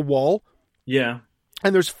top of the wall. Yeah.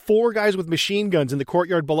 And there's 4 guys with machine guns in the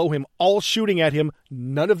courtyard below him, all shooting at him,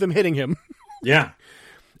 none of them hitting him. Yeah.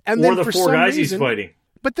 And or then the for 4 some guys reason, he's fighting.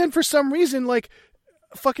 But then for some reason, like,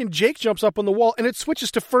 fucking Jake jumps up on the wall and it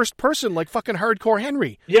switches to first person, like fucking Hardcore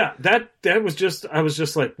Henry. Yeah, that was just, I was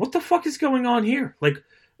just like, what the fuck is going on here? Like,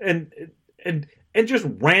 and just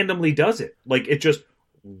randomly does it. Like, it just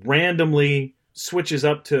randomly switches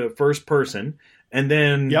up to first person, and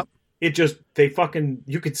then it just,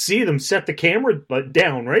 you could see them set the camera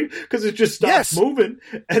down, right? Because it just stops moving,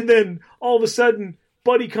 and then all of a sudden,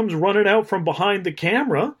 Buddy comes running out from behind the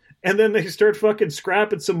camera, and then they start fucking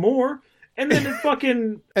scrapping some more, And then it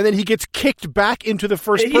fucking... And then he gets kicked back into the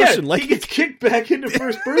first person. He gets kicked back into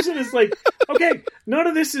first person. It's like, okay, none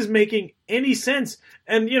of this is making any sense.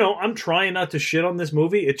 And, I'm trying not to shit on this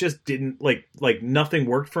movie. It just didn't, like nothing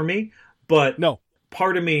worked for me. But no,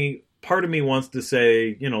 part of me wants to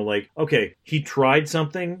say, okay, he tried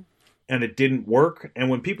something and it didn't work. And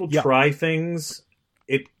when people try things,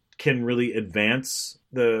 it can really advance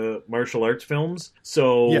the martial arts films.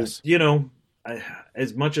 So,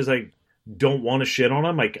 as much as I don't want to shit on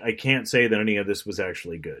him, I can't say that any of this was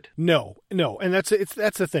actually good. No, and that's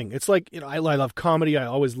the thing. It's like, I love comedy. I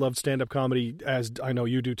always loved stand-up comedy, as I know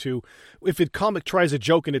you do too. If a comic tries a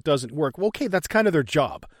joke and it doesn't work, well, okay, that's kind of their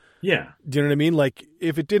job. Yeah. Do you know what I mean? Like,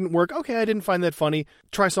 if it didn't work, okay, I didn't find that funny.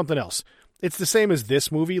 Try something else. It's the same as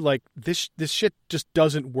this movie. Like, this shit just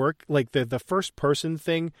doesn't work. Like, the first person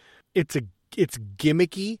thing, it's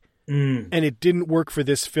gimmicky, and it didn't work for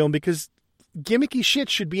this film because gimmicky shit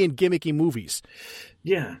should be in gimmicky movies.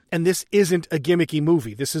 Yeah. And this isn't a gimmicky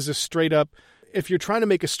movie. This is a straight up, if you're trying to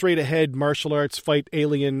make a straight ahead martial arts fight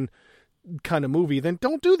alien kind of movie, then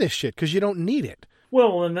don't do this shit because you don't need it.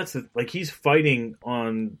 Well, and that's he's fighting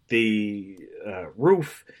on the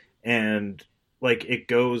roof, and it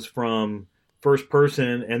goes from first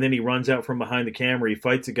person, and then he runs out from behind the camera. He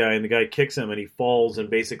fights a guy, and the guy kicks him, and he falls and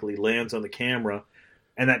basically lands on the camera,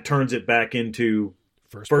 and that turns it back into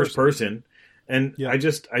first person. And I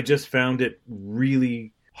just found it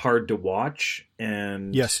really hard to watch,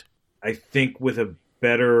 and yes, I think with a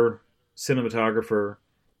better cinematographer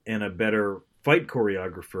and a better fight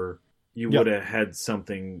choreographer, you would have had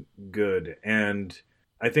something good. And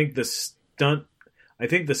I think the stuntmen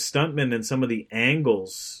and some of the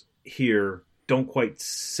angles here don't quite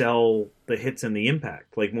sell the hits and the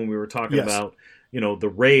impact. Like when we were talking about, the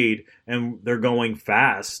raid, and they're going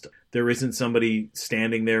fast. There isn't somebody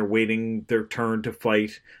standing there waiting their turn to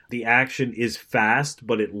fight. The action is fast,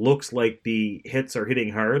 but it looks like the hits are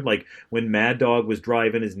hitting hard. Like when Mad Dog was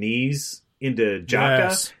driving his knees into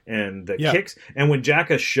Jaka and the kicks, and when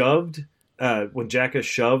Jaka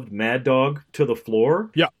shoved Mad Dog to the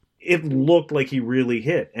floor, it looked like he really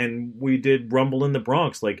hit. And we did Rumble in the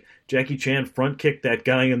Bronx, like Jackie Chan front kicked that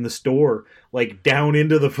guy in the store, like down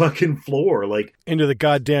into the fucking floor, like into the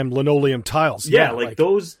goddamn linoleum tiles. Yeah,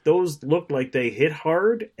 those looked like they hit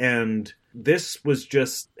hard, and this was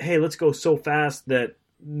just, hey, let's go so fast that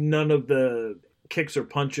none of the kicks or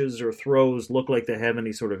punches or throws look like they have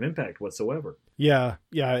any sort of impact whatsoever. Yeah,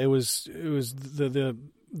 it was the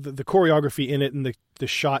choreography in it and the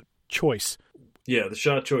shot choice. Yeah, the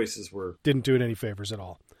shot choices didn't do it any favors at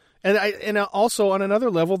all. And also on another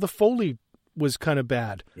level, the Foley was kind of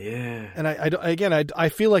bad. Yeah. And I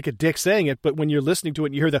feel like a dick saying it, but when you're listening to it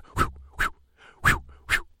and you hear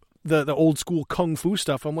the old school kung fu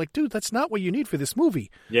stuff, I'm like, dude, that's not what you need for this movie.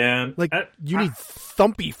 Yeah. Like you need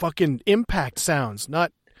thumpy fucking impact sounds,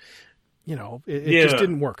 not, it just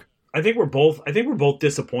didn't work. I think we're both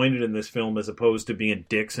disappointed in this film as opposed to being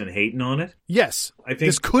dicks and hating on it. Yes, I think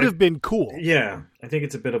this could have been cool. Yeah, I think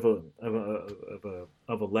it's a bit of a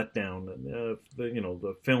letdown.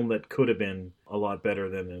 The film that could have been a lot better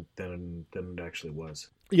than it actually was.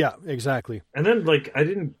 Yeah, exactly. And then I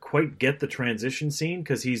didn't quite get the transition scene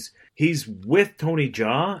because he's with Tony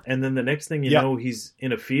Jaa, and then the next thing you know, he's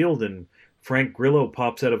in a field and Frank Grillo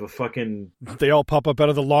pops out of a fucking... They all pop up out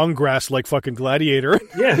of the long grass like fucking Gladiator.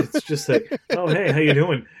 Yeah, it's just like, oh, hey, how you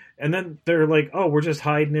doing? And then they're like, oh, we're just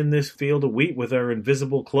hiding in this field of wheat with our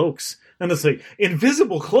invisible cloaks. And it's like,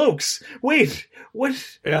 invisible cloaks? Wait, what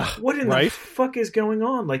in the fuck is going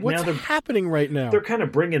on? Like, what's happening right now? They're kind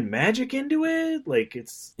of bringing magic into it? Like,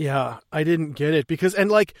 it's... Yeah, I didn't get it. Because,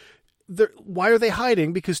 and why are they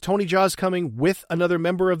hiding? Because Tony Jaa's coming with another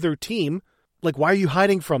member of their team. Like, why are you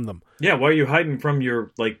hiding from them? Yeah, why are you hiding from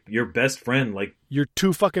your best friend? Like, your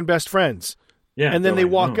two fucking best friends. Yeah. And then they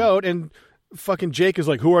walk out, and fucking Jake is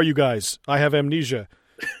like, who are you guys? I have amnesia.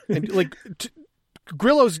 And,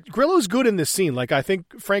 Grillo's good in this scene. Like, I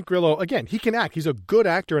think Frank Grillo, again, he can act. He's a good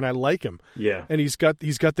actor, and I like him. Yeah. And he's got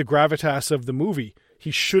the gravitas of the movie.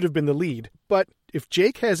 He should have been the lead. But if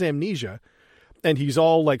Jake has amnesia... and he's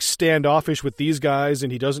all standoffish with these guys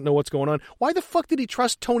and he doesn't know what's going on, why the fuck did he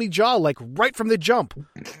trust Tony Jaa right from the jump?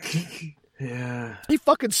 Yeah. He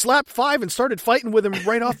fucking slapped Five and started fighting with him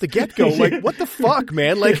right off the get-go. Like, what the fuck,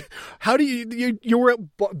 man? Like, how do you were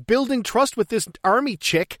building trust with this army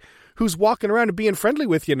chick who's walking around and being friendly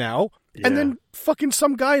with you now, and then fucking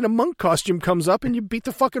some guy in a monk costume comes up and you beat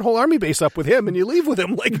the fucking whole army base up with him and you leave with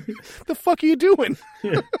him. Like, the fuck are you doing?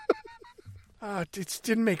 Yeah. It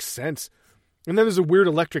didn't make sense. And then there's a weird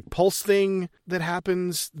electric pulse thing that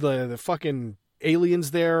happens. The fucking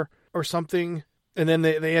aliens there or something. And then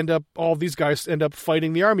they end up, all these guys end up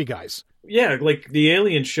fighting the army guys. Yeah, like the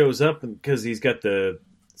alien shows up because he's got the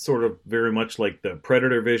sort of very much like the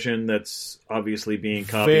Predator vision that's obviously being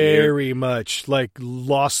copied here. Very much like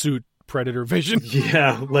lawsuit Predator vision.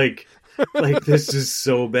 Yeah, like this is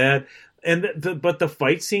so bad. And but the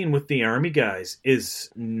fight scene with the army guys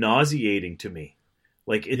is nauseating to me.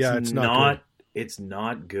 Like it's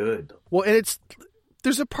not good. Well, and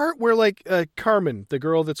there's a part where like Carmen, the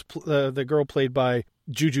girl the girl played by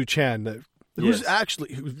Juju Chan, who's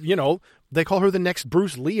actually, you know, they call her the next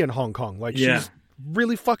Bruce Lee in Hong Kong. Like she's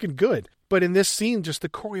really fucking good. But in this scene, just the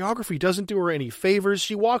choreography doesn't do her any favors.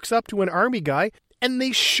 She walks up to an army guy and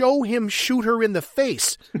they show him shoot her in the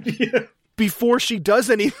face. Yeah. Before she does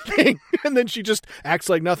anything. And then she just acts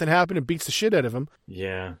like nothing happened and beats the shit out of him.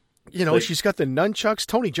 Yeah. You know, she's got the nunchucks.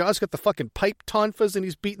 Tony Jaa's got the fucking pipe tonfas and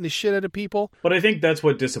he's beating the shit out of people. But I think that's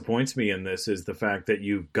what disappoints me in this is the fact that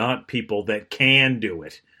you've got people that can do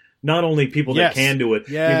it. Not only people that can do it,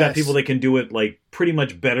 you've got people that can do it like pretty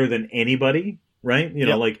much better than anybody, right? You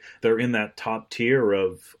know, like they're in that top tier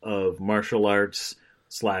of martial arts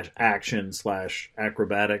 / action /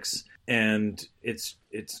 acrobatics. And it's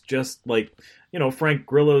just like, you know, Frank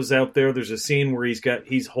Grillo's out there. There's a scene where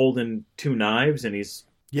he's holding 2 knives and he's,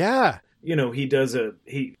 you know,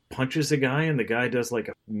 he punches a guy and the guy does like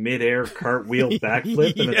a midair cartwheel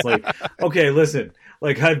backflip. And it's like, okay, listen,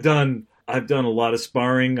 like I've done a lot of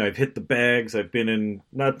sparring. I've hit the bags. I've been in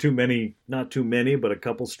not too many, but a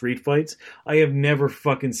couple street fights. I have never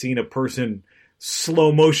fucking seen a person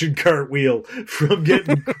slow motion cartwheel from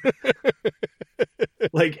getting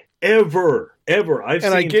like ever.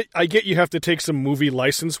 I get you have to take some movie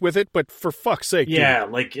license with it, but for fuck's sake, yeah,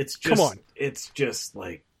 dude. like it's just, come on, it's just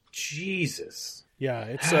like Jesus. Yeah,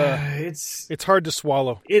 it's hard to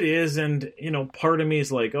swallow. It is, and you know, part of me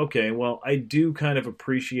is like, okay, well, I do kind of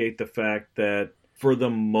appreciate the fact that for the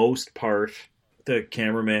most part, the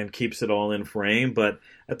cameraman keeps it all in frame, but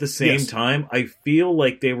at the same time, I feel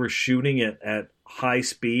like they were shooting it at high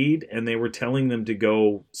speed and they were telling them to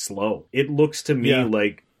go slow. It looks to me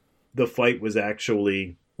like the fight was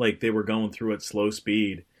actually like they were going through at slow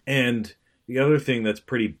speed. And the other thing that's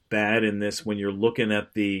pretty bad in this, when you're looking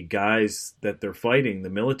at the guys that they're fighting, the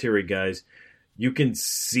military guys, you can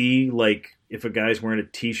see like if a guy's wearing a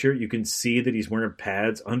t-shirt, you can see that he's wearing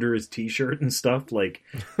pads under his t-shirt and stuff. Like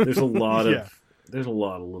there's a lot of there's a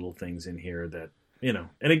lot of little things in here that, you know,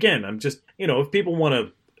 and again, I'm just, you know, if people want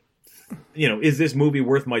to, you know, is this movie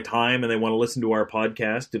worth my time and they want to listen to our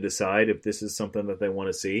podcast to decide if this is something that they want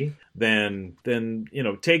to see, then, you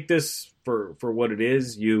know, take this for what it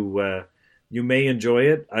is. You may enjoy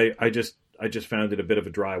it. I just found it a bit of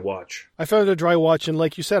a dry watch. I found it a dry watch. And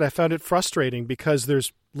like you said, I found it frustrating because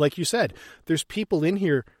there's, like you said, there's people in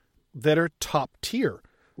here that are top tier.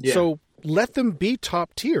 Yeah. So let them be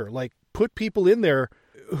top tier. Like put people in there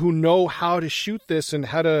who know how to shoot this and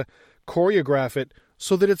how to choreograph it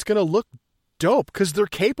so that it's going to look dope because they're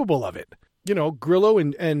capable of it. You know, Grillo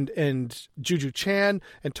and Juju Chan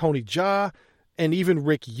and Tony Jaa and even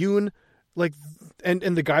Rick Yoon, like, and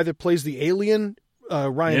the guy that plays the alien,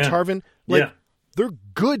 Ryan Tarvin, like, they're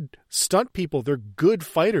good stunt people. They're good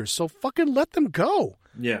fighters. So fucking let them go.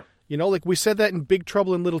 Yeah. You know, like we said that in Big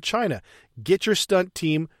Trouble in Little China. Get your stunt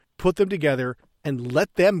team, put them together, and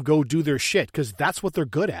let them go do their shit because that's what they're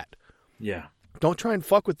good at. Yeah. Don't try and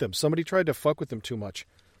fuck with them. Somebody tried to fuck with them too much.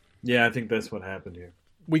 Yeah, I think that's what happened here.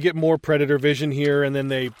 We get more Predator vision here, and then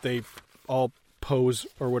they all pose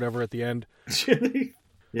or whatever at the end.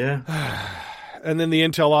 Yeah. And then the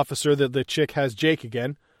intel officer, the chick has Jake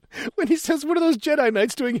again. When he says, "What are those Jedi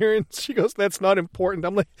Knights doing here?" And she goes, "That's not important."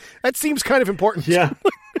 I'm like, that seems kind of important. Yeah.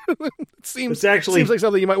 It seems like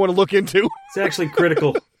something you might want to look into. It's actually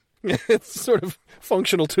critical. It's sort of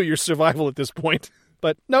functional to your survival at this point.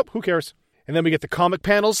 But nope, who cares? And then we get the comic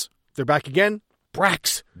panels. They're back again.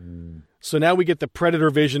 Brax. So now we get the Predator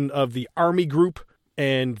vision of the army group,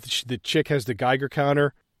 and the chick has the Geiger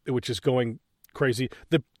counter, which is going crazy.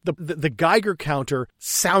 The Geiger counter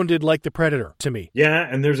sounded like the Predator to me. Yeah,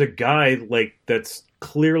 and there's a guy like that's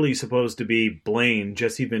clearly supposed to be Blaine,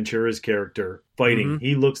 Jesse Ventura's character, fighting. Mm-hmm.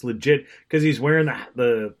 He looks legit because he's wearing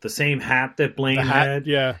the same hat that Blaine had.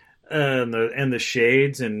 Yeah, and the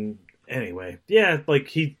shades and. Anyway, yeah, like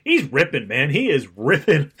he's ripping, man. He is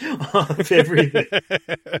ripping off everything.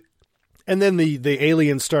 And then the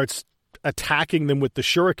alien starts attacking them with the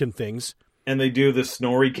shuriken things. And they do the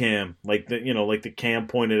snorri cam, like the cam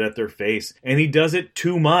pointed at their face. And he does it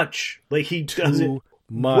too much. Like he does it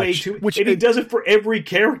way too much. And he does it for every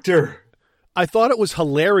character. I thought it was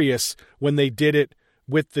hilarious when they did it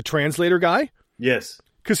with the translator guy. Yes.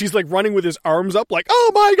 because he's like running with his arms up like,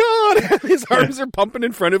 oh my God, his arms are pumping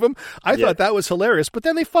in front of him. I thought that was hilarious, but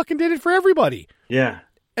then they fucking did it for everybody. Yeah.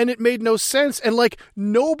 And it made no sense. And like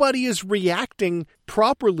nobody is reacting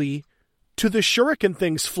properly to the shuriken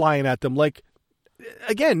things flying at them. Like,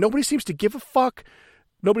 again, nobody seems to give a fuck.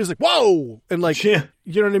 Nobody's like, whoa. And like, you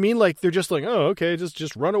know what I mean? Like, they're just like, oh, okay,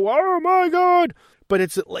 just run away. Oh my God. But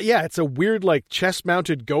it's a weird like chest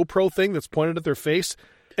mounted GoPro thing that's pointed at their face.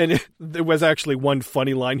 And there was actually one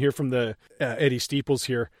funny line here from the Eddie Steeples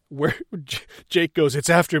here where Jake goes, it's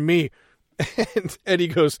after me. And Eddie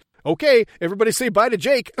goes, okay, everybody say bye to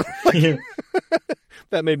Jake.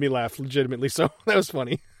 That made me laugh legitimately. So that was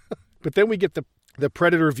funny. But then we get the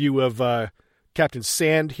Predator view of Captain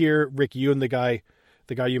Sand here, Rick Ewan, the guy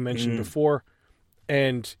you mentioned before.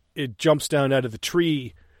 And it jumps down out of the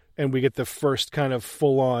tree and we get the first kind of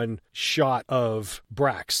full on shot of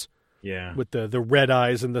Brax. Yeah. With the red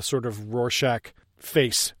eyes and the sort of Rorschach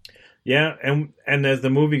face. Yeah, and as the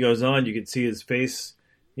movie goes on, you can see his face,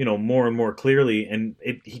 more and more clearly, and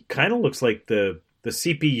he kind of looks like the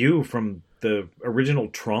CPU from the original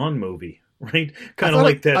Tron movie, right? Kind of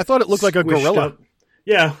like that. I thought it looked like a gorilla. Up.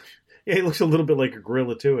 Yeah, he looks a little bit like a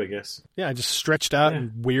gorilla too, I guess. Yeah, just stretched out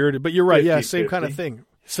and weird. But you're right, 50, same 50. Kind of thing.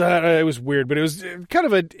 So it was weird, but it was kind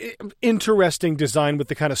of an interesting design with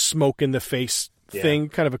the kind of smoke in the face thing,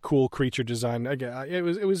 kind of a cool creature design.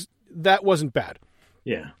 It was that wasn't bad.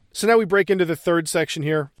 Yeah. So now we break into the third section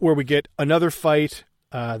here where we get another fight.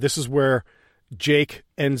 This is where Jake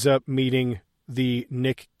ends up meeting the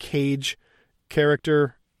Nick Cage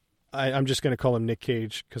character. I'm just going to call him Nick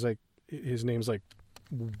Cage because his name's like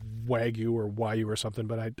Wagyu or Wyu or something,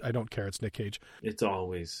 but I don't care. It's Nick Cage. It's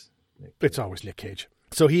always Nick Cage. It's always Nick Cage.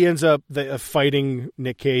 So he ends up fighting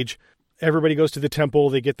Nick Cage. Everybody goes to the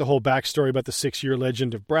temple. They get the whole backstory about the 6-year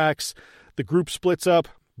legend of Brax. The group splits up.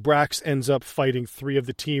 Brax ends up fighting 3 of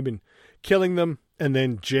the team and killing them. And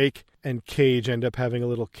then Jake and Cage end up having a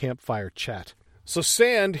little campfire chat. So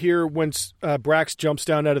Sand here, once Brax jumps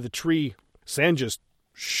down out of the tree, Sand just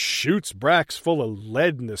shoots Brax full of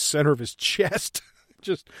lead in the center of his chest.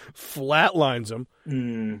 Just flatlines him.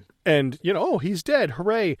 And, he's dead.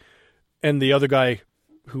 Hooray. And the other guy,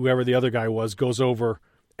 whoever the other guy was, goes over.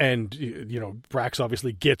 And, Brax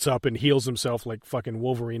obviously gets up and heals himself like fucking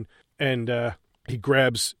Wolverine. And he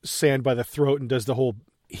grabs Sand by the throat and does the whole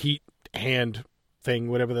heat hand thing,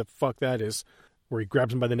 whatever the fuck that is, where he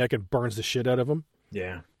grabs him by the neck and burns the shit out of him.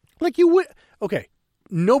 Yeah. Like you would... Okay,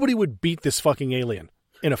 nobody would beat this fucking alien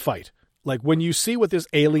in a fight. Like when you see what this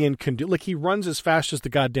alien can do, like he runs as fast as the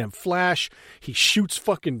goddamn Flash. He shoots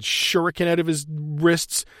fucking shuriken out of his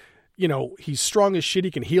wrists. He's strong as shit.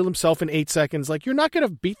 He can heal himself in 8 seconds. Like, you're not going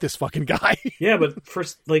to beat this fucking guy. Yeah, but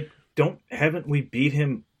first, haven't we beat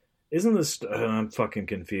him? Isn't this, I'm fucking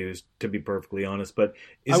confused, to be perfectly honest, but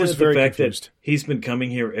isn't it the fact that he's been coming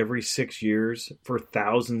here every 6 years for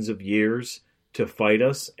thousands of years to fight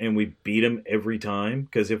us, and we beat him every time?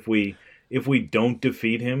 Because if we don't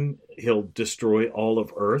defeat him, he'll destroy all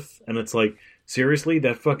of Earth. And it's like, seriously,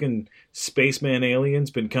 that fucking spaceman alien's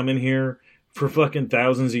been coming here for fucking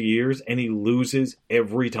thousands of years, and he loses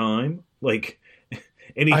every time. Like,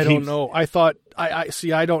 and I don't know. I thought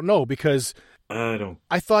I don't know because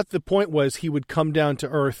I thought the point was he would come down to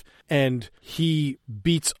Earth and he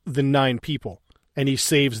beats the 9 people and he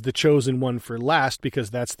saves the chosen one for last because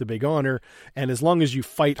that's the big honor. And as long as you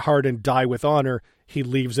fight hard and die with honor, he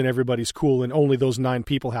leaves and everybody's cool, and only those 9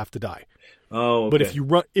 people have to die. Oh, okay.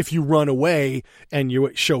 But if you run away and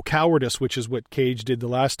you show cowardice, which is what Cage did the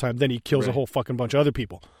last time, then he kills a whole fucking bunch of other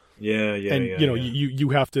people. Yeah. You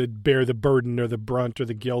have to bear the burden or the brunt or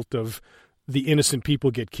the guilt of the innocent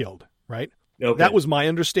people get killed, right? Okay. That was my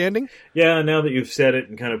understanding. Yeah, now that you've said it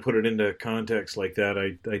and kind of put it into context like that,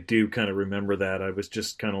 I do kind of remember that. I was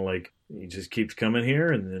just kind of like, he just keeps coming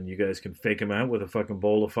here, and then you guys can fake him out with a fucking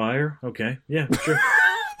bowl of fire. Okay, yeah, sure.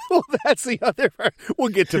 Well, that's the other part. We'll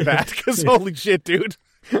get to that because holy shit, dude.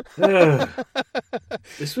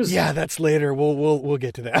 This was that's later. We'll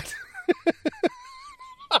get to that.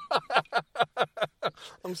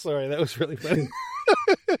 I'm sorry, that was really funny.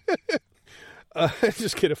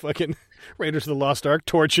 Just get a fucking Raiders of the Lost Ark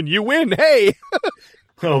torch and you win. Hey.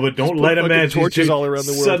 Oh, but don't light a match. Torches all around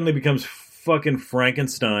the world. Suddenly becomes fucking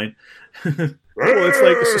Frankenstein. Well, it's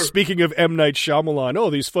like, speaking of M. Night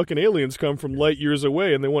Shyamalan, these fucking aliens come from light years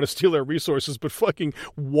away and they want to steal our resources, but fucking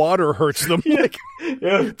water hurts them.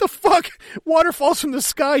 The fuck? Water falls from the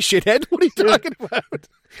sky, shithead. What are you talking about?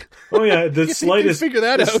 Oh, yeah, the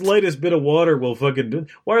slightest bit of water will fucking do.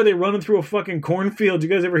 Why are they running through a fucking cornfield? You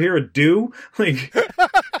guys ever hear a dew? Like,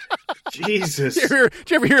 Jesus. Did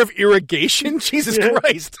you ever hear of irrigation? Jesus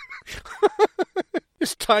Christ.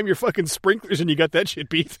 Just time your fucking sprinklers and you got that shit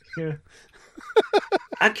beat. Yeah.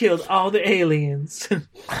 I killed all the aliens.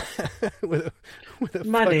 with a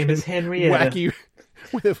My name is Henrietta.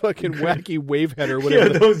 With a fucking wacky wave head or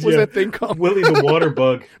whatever. What's that thing called? Willie the water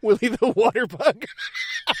bug. Willie the water bug.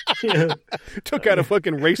 Yeah. Took out a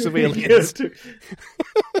fucking race of aliens. Took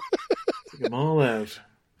them all out.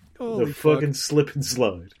 Holy the fucking slip and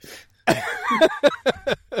slide.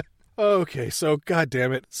 Okay, so god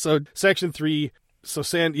damn it. So section 3. So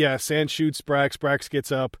Sand shoots Brax. Brax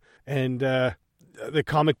gets up, and the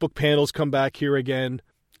comic book panels come back here again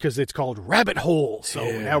because it's called Rabbit Hole. So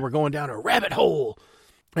now we're going down a rabbit hole,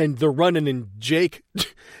 and they're running. And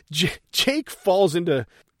Jake falls into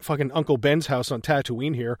fucking Uncle Ben's house on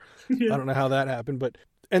Tatooine here. Yeah. I don't know how that happened, but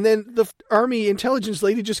and then the army intelligence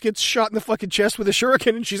lady just gets shot in the fucking chest with a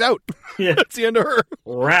shuriken, and she's out. Yeah, that's the end of her.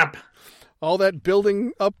 Wrap. All that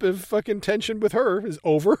building up of fucking tension with her is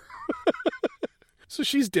over. So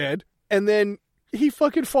she's dead. And then he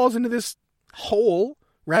fucking falls into this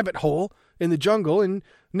rabbit hole in the jungle, and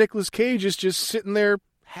Nicolas Cage is just sitting there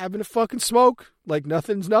having a fucking smoke like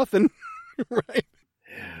nothing's nothing. Right?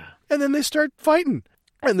 Yeah. And then they start fighting.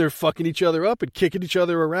 And they're fucking each other up and kicking each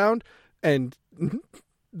other around. And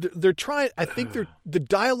they're trying, I think the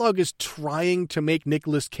dialogue is trying to make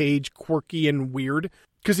Nicolas Cage quirky and weird.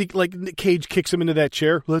 Because Cage kicks him into that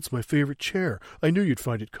chair. Well, that's my favorite chair. I knew you'd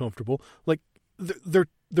find it comfortable. Like,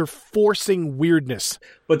 they're forcing weirdness.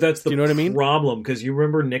 But that's the you know what I mean? problem, because you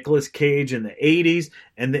remember Nicolas Cage in the 80s,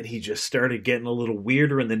 and then he just started getting a little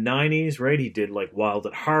weirder in the 90s, right? He did like Wild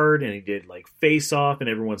at Heart, and he did like Face Off, and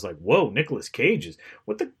everyone's like, whoa, Nicolas Cage is...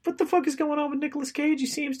 What the fuck is going on with Nicolas Cage? He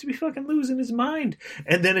seems to be fucking losing his mind.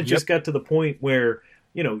 And then it just got to the point where...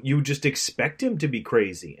 You know, you just expect him to be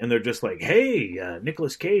crazy. And they're just like, hey,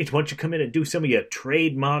 Nicolas Cage, why don't you come in and do some of your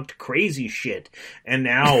trademarked crazy shit? And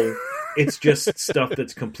now it's just stuff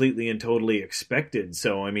that's completely and totally expected.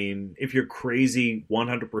 So, I mean, if you're crazy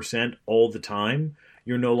 100% all the time,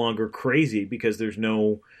 you're no longer crazy because there's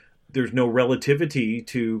no relativity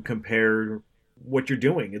to compare what you're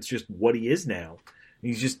doing. It's just what he is now.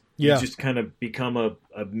 He's just kind of become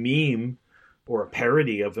a meme or a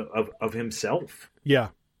parody of himself. Yeah,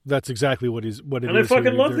 that's exactly what it is. And I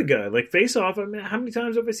fucking love the guy. Like, Face Off, I mean, how many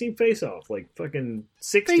times have I seen Face Off? Like, fucking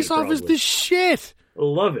 60 Face Off is the shit. I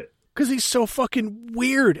love it. Because he's so fucking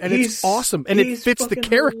weird, and it's awesome, and it fits the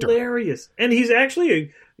character. Hilarious. And he's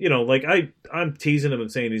actually, like, I'm teasing him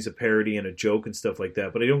and saying he's a parody and a joke and stuff like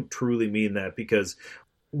that, but I don't truly mean that, because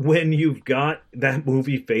when you've got that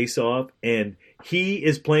movie Face Off, and he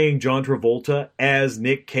is playing John Travolta as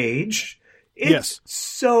Nick Cage... It's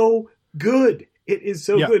so good. It is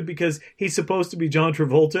so good because he's supposed to be John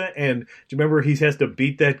Travolta, and do you remember he has to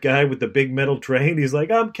beat that guy with the big metal train? He's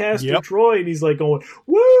like, I'm Castor Troy, and he's like going,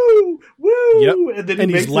 woo, woo, and then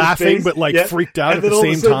he's laughing but like freaked out at the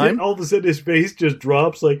same time. All of a sudden his face just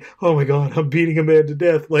drops like, oh my god, I'm beating a man to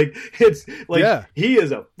death. Like, it's like he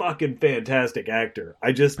is a fucking fantastic actor.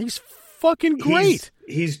 He's fucking great.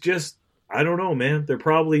 He's just, I don't know, man.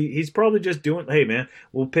 He's probably just doing, hey, man,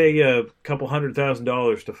 we'll pay you a couple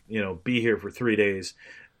 $100,000 to, be here for 3 days.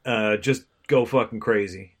 Just go fucking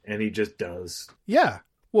crazy. And he just does. Yeah.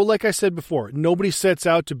 Well, like I said before, nobody sets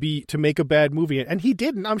out to make a bad movie. And he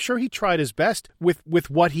didn't. I'm sure he tried his best with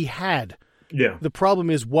what he had. Yeah. The problem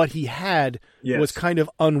is what he had was kind of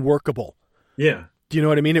unworkable. Yeah. Do you know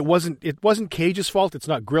what I mean? It wasn't Cage's fault. It's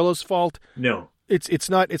not Grillo's fault. No. It's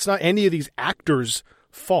not any of these actors'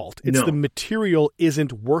 fault. It's the material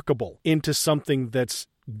isn't workable into something that's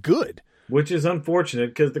good. Which is unfortunate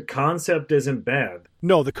because the concept isn't bad.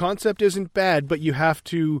 No, the concept isn't bad, but you have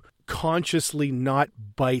to consciously not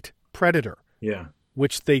bite Predator. Yeah.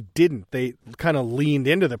 Which they didn't. They kind of leaned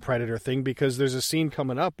into the Predator thing because there's a scene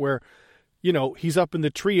coming up where, he's up in the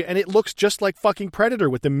tree and it looks just like fucking Predator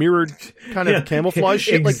with the mirrored kind of camouflage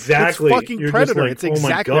shit. Exactly. Like, it's fucking You're Predator. Like, it's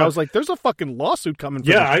exactly. I was like, there's a fucking lawsuit coming.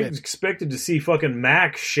 For I this shit. expected to see fucking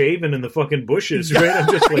Mac shaving in the fucking bushes, right? I'm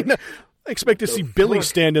just like, I expect to see Billy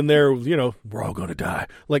standing there, we're all going to die.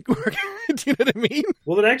 Like, do you know what I mean?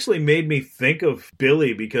 Well, it actually made me think of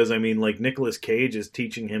Billy because, Nicolas Cage is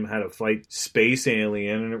teaching him how to fight Space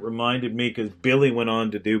Alien, and it reminded me because Billy went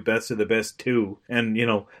on to do Best of the Best 2, and,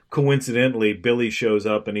 coincidentally, Billy shows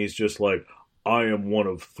up and he's just like, I am one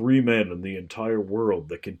of 3 men in the entire world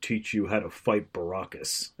that can teach you how to fight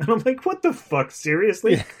Baracus. And I'm like, what the fuck?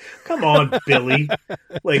 Seriously? Come on, Billy.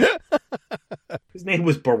 Like, his name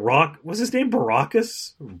was Barack. Was his name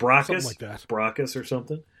Baracus? Brackus? Something like that. Brackus or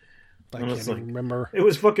something? I can't even remember. It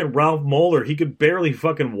was fucking Ralph Moeller. He could barely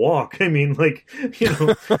fucking walk. I mean, like, you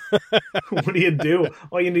know, what do you do?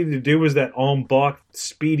 All you need to do was that en bach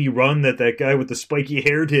speedy run that guy with the spiky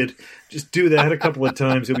hair did. Just do that a couple of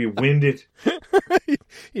times. He'll be winded.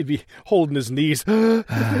 He'd be holding his knees.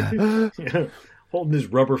 Yeah. Holding his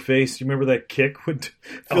rubber face. You remember that kick when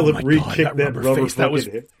Philip Reed kicked that rubber face? That was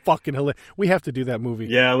fucking hilarious. We have to do that movie.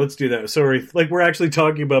 Yeah, let's do that. Sorry, like we're actually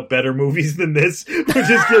talking about better movies than this. We're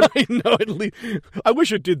just getting... I know. At least I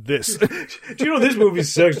wish it did this. Do you know this movie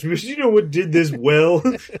sucks? Do you know what did this well?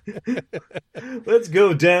 Let's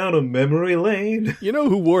go down a memory lane. You know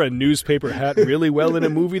who wore a newspaper hat really well in a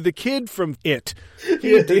movie? The kid from It.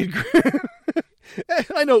 He did.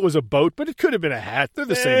 I know it was a boat, but it could have been a hat. They're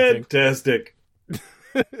the same thing. Fantastic.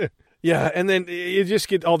 Yeah, and then you just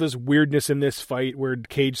get all this weirdness in this fight where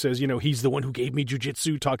Cage says, you know, he's the one who gave me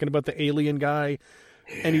jujitsu, talking about the alien guy.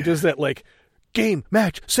 Yeah. And he does that, like, game,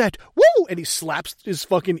 match, set, woo! And he slaps his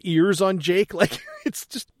fucking ears on Jake. Like, it's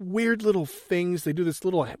just weird little things. They do this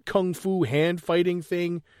little kung fu hand fighting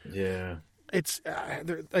thing. Yeah. It's,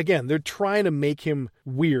 they're trying to make him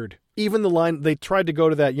weird. Even the line, they tried to go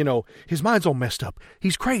to that, you know, his mind's all messed up.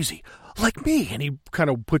 He's crazy. Like me. And he kind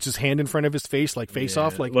of puts his hand in front of his face, like Face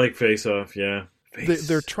Off. Like Face Off, yeah.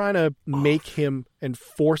 They're trying to make him and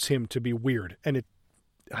force him to be weird. And it,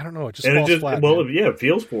 I don't know, it just falls flat. Well, yeah, it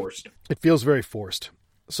feels forced. It feels very forced.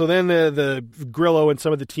 So then the Grillo and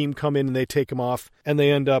some of the team come in and they take him off. And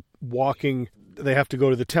they end up walking. They have to go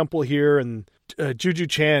to the temple here. And Juju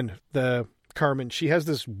Chan, the Carmen, she has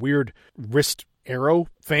this weird wrist arrow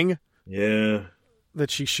thing. Yeah. That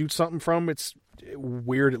she shoots something from. It's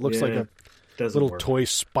weird. It looks like a little toy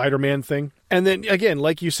Spider-Man thing. And then, again,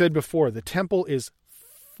 like you said before, the temple is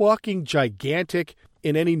fucking gigantic.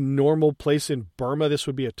 In any normal place in Burma, this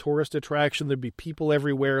would be a tourist attraction. There'd be people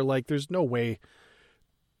everywhere. Like, there's no way.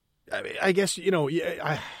 I mean, I guess, you know,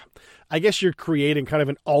 I guess you're creating kind of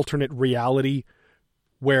an alternate reality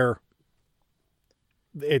where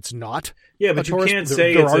it's not. Yeah, but you can't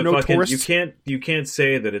say there are no tourists. You can't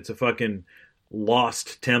say that it's a fucking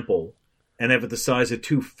lost temple and have it the size of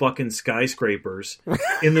 2 fucking skyscrapers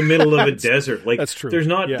in the middle of a desert. Like, that's true. There's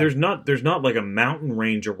not like a mountain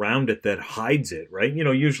range around it that hides it, right? You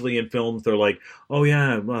know, usually in films they're like, oh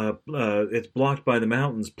yeah, it's blocked by the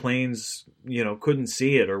mountains, planes, you know, couldn't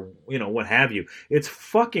see it, or, you know, what have you. It's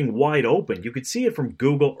fucking wide open. You could see it from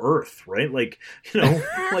Google Earth, right? Like, you know,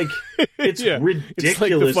 like it's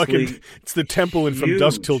ridiculously. It's the temple in From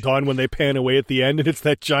Dusk Till Dawn when they pan away at the end, and it's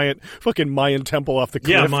that giant fucking Mayan temple off the cliff.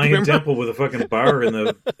 Yeah, Mayan temple with a fucking bar in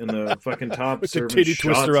the fucking top, with the titty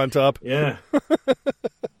twister on top. Yeah,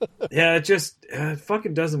 yeah. It just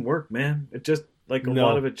fucking doesn't work, man. It just a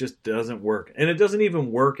lot of it just doesn't work, and it doesn't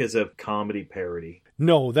even work as a comedy parody.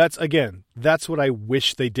 No, that's what I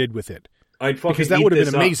wish they did with it. I'd fucking because that would have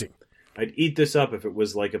been amazing. I'd eat this up if it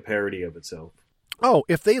was like a parody of itself. Oh,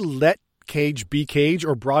 if they let Cage be Cage,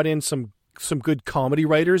 or brought in some good comedy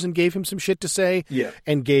writers and gave him some shit to say, yeah,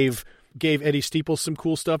 and gave Eddie Steeples some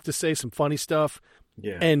cool stuff to say, some funny stuff,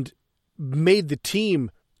 yeah, and made the team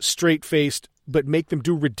straight-faced, but make them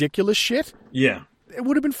do ridiculous shit, yeah, it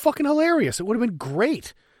would have been fucking hilarious. It would have been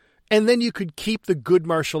great. And then you could keep the good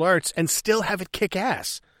martial arts and still have it kick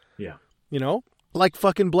ass. Yeah. You know? Like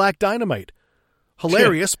fucking Black Dynamite.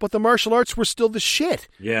 Hilarious, but the martial arts were still the shit.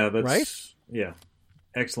 Yeah, that's right? Yeah.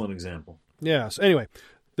 Excellent example. Yeah. So anyway,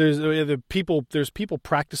 there's people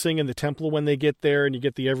practicing in the temple when they get there, and you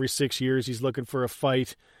get the every 6 years he's looking for a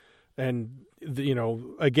fight, and you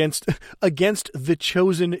know, against the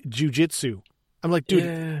chosen jiu-jitsu. I'm like, dude,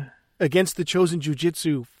 yeah. Against the chosen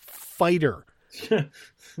jiu-jitsu fighter. It's a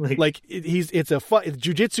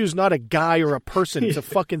jiu-jitsu is not a guy or a person. It's a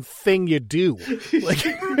fucking thing you do. Like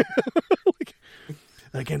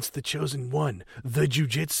against the chosen one, the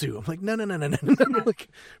jiu-jitsu. I'm like, no. Like,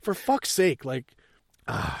 for fuck's sake, like,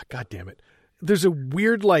 god damn it. There's a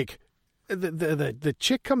weird, like, the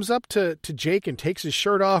chick comes up to Jake and takes his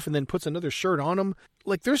shirt off and then puts another shirt on him.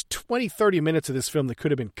 Like, there's 20-30 minutes of this film that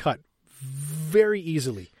could have been cut very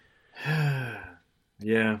easily.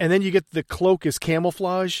 Yeah. And then you get the cloak as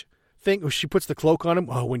camouflage thing. She puts the cloak on him.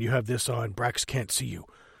 Oh, when you have this on, Brax can't see you.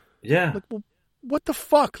 Yeah. Like, well, what the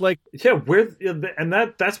fuck? Like, yeah, and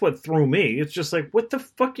that's what threw me. It's just like, what the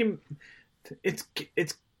fuck?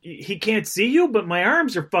 He can't see you, but my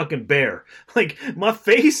arms are fucking bare. Like, my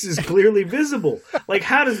face is clearly visible. Like,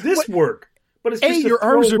 how does this work? But it's just your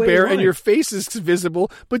arms are bare and your face is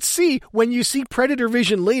visible. But C, when you see Predator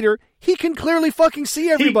vision later, he can clearly fucking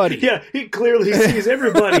see everybody. He clearly sees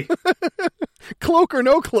everybody. Cloak or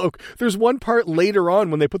no cloak. There's one part later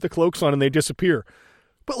on when they put the cloaks on and they disappear.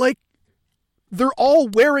 But like, They're all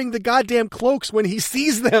wearing the goddamn cloaks when he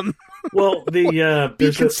sees them. Well, be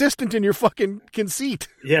consistent in your fucking conceit.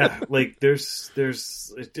 Yeah, like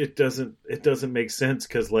it doesn't make sense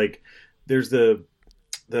because like there's the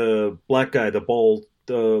black guy, the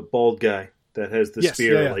bald guy that has the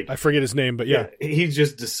spear. Yeah. Like I forget his name, but yeah, he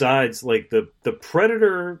just decides like the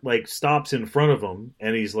predator like stops in front of him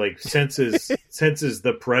and he's like senses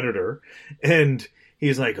the predator and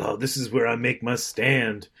he's like, oh, this is where I make my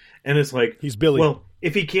stand. And it's like, he's Billy. Well,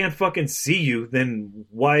 if he can't fucking see you, then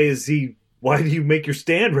why do you make your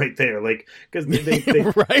stand right there? Like, because they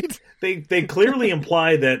right? They clearly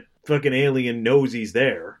imply that fucking alien knows he's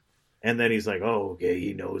there. And then he's like, oh, okay,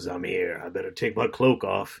 he knows I'm here. I better take my cloak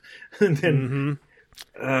off. And then,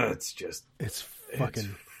 it's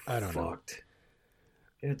fucking, I don't fucked.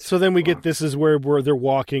 know. So then we get, this is where they're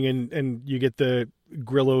walking and you get the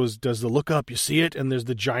Grillo's does the look up, you see it, and there's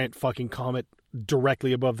the giant fucking comet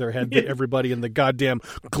directly above their head that everybody in the goddamn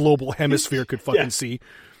global hemisphere could fucking see.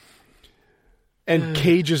 And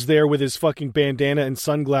Cage is there with his fucking bandana and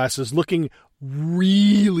sunglasses looking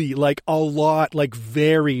really like a lot, like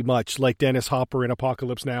very much like Dennis Hopper in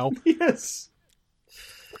Apocalypse Now. Yes.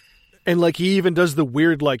 And like he even does the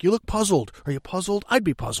weird, like, you look puzzled. Are you puzzled? I'd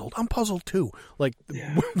be puzzled. I'm puzzled too. Like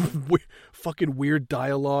fucking weird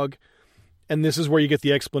dialogue. And this is where you get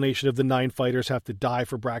the explanation of the 9 fighters have to die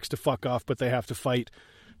for Brax to fuck off, but they have to fight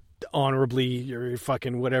honorably or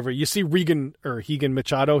fucking whatever. You see Regan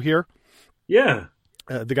Machado here. Yeah.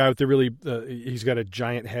 The guy with the really, he's got a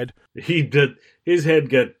giant head. He did. His head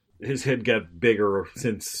got bigger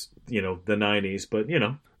since, the 90s, but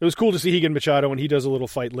It was cool to see Regan Machado, and he does a little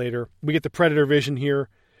fight later. We get the Predator vision here,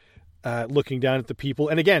 looking down at the people.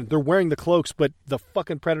 And again, they're wearing the cloaks, but the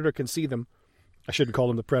fucking Predator can see them. I shouldn't call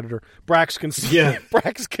him the Predator. Brax can see. Yeah.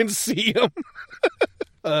 Brax can see him.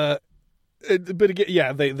 But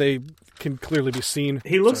again, they can clearly be seen.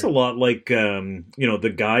 He looks a lot like the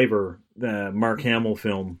Guyver, the Mark Hamill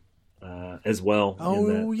film, as well.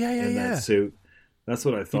 Oh, in that suit. That's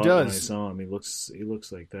what I thought when I saw him. He looks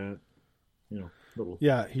like that. Little.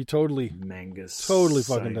 Yeah, he totally Mangus. Totally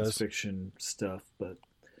fucking does. Science fiction stuff, but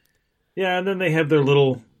yeah, and then they have their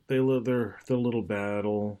little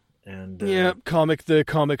battle. And the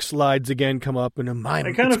comic slides again come up, and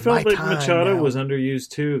I kind of felt like Machado was underused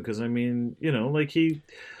too, because I mean,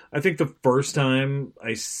 I think the first time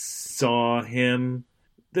I saw him,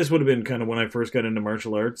 this would have been kind of when I first got into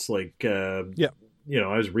martial arts. Like, I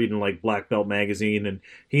was reading like Black Belt magazine, and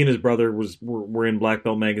he and his brother were in Black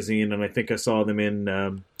Belt magazine, and I think I saw them in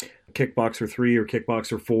Kickboxer 3 or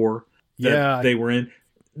Kickboxer 4. They were in.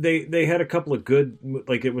 They had a couple of good,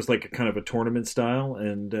 like it was like a kind of a tournament style,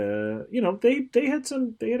 and they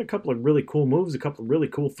had a couple of really cool moves, a couple of really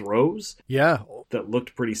cool throws. Yeah, that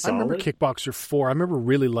looked pretty solid. I remember Kickboxer 4. I remember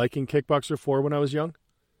really liking Kickboxer 4 when I was young.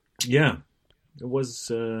 Yeah, it was.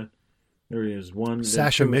 There is one.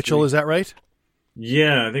 Sasha Mitchell, is that right?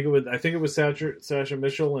 Yeah, I think it was Sasha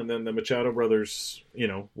Mitchell, and then the Machado brothers,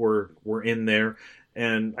 were in there,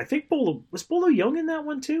 and I think was Bolo Young in that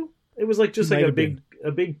one too. It was like just like a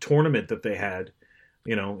big tournament that they had,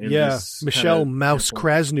 Michelle Mouse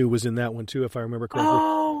Krasnu was in that one too, if I remember correctly.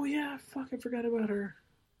 Oh yeah, fuck, I forgot about her.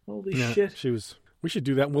 Holy shit, she was. We should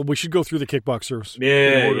do that. Well, we should go through the Kickboxers.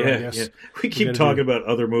 Yeah. We keep talking about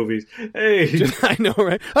other movies. Hey, I know,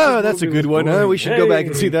 right? Oh, that's a good one. We should go back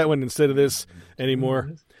and see that one instead of this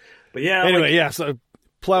anymore. But yeah, anyway, so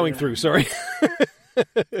plowing through. Sorry.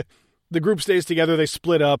 The group stays together. They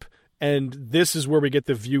split up. And this is where we get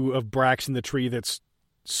the view of Brax in the tree that's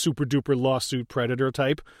super duper lawsuit predator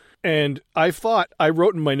type. And I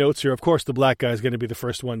wrote in my notes here, of course, the black guy is going to be the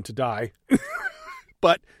first one to die.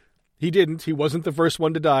 But he didn't. He wasn't the first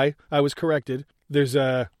one to die. I was corrected.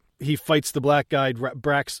 He fights the black guy.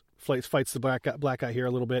 Brax fights the black guy here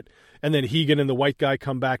a little bit. And then Regan and the white guy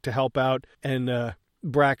come back to help out. And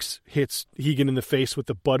Brax hits Regan in the face with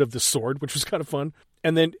the butt of the sword, which was kind of fun.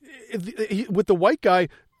 And then with the white guy,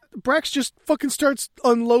 Brax just fucking starts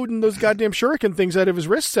unloading those goddamn shuriken things out of his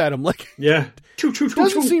wrists at him. Like,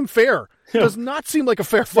 doesn't seem fair. Does not seem like a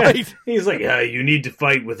fair fight. Yeah. He's like, you need to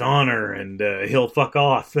fight with honor, and he'll fuck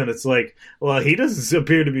off. And it's like, well, he doesn't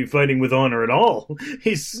appear to be fighting with honor at all.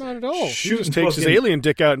 He's not at all. He just takes his alien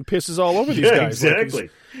dick out and pisses all over these guys. Exactly.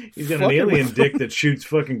 Like he's got an alien dick that shoots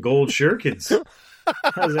fucking gold shurikens.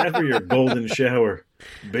 How's that for your golden shower,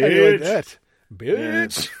 bitch? How do you like that,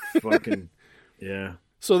 bitch? Yeah, fucking yeah.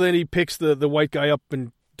 So then he picks the white guy up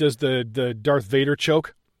and does the Darth Vader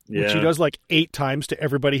choke, which he does like 8 times to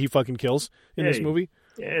everybody he fucking kills in this movie.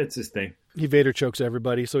 Yeah, it's his thing. He Vader chokes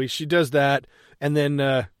everybody. So she does that, and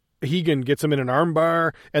then Regan gets him in an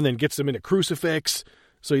armbar, and then gets him in a crucifix,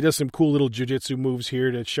 So he does some cool little jiu-jitsu moves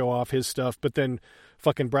here to show off his stuff, but then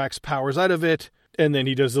fucking Brax powers out of it, and then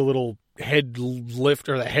he does the little head lift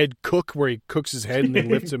or the head cook where he cooks his head and then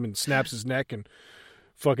lifts him and snaps his neck, and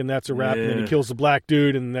fucking that's a wrap. And then he kills the black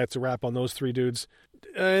dude, and that's a wrap on those 3 dudes.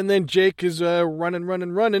 And then Jake is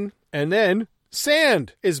running, and then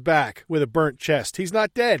Sand is back with a burnt chest. He's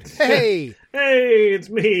not dead. Hey! Hey, it's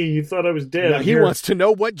me. You thought I was dead. Now he wants to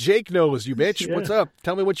know what Jake knows, you bitch. Yeah. What's up?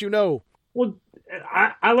 Tell me what you know. Well,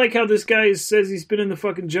 I like how this guy says he's been in the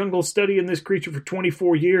fucking jungle studying this creature for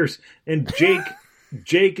 24 years, and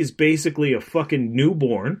Jake is basically a fucking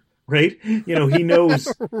newborn, right? You know, he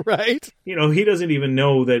knows, right? You know, he doesn't even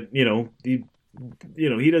know that,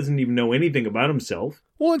 he doesn't even know anything about himself.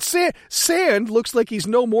 Well, and Sand looks like he's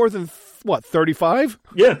no more than, 35?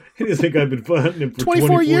 Yeah, I think I've been hunting him for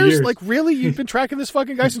 24 years? Like, really? You've been tracking this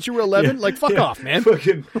fucking guy since you were 11? Yeah, like, fuck off, man.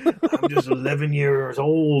 Fucking, I'm just 11 years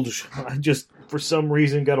old. I just, for some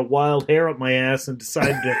reason, got a wild hair up my ass and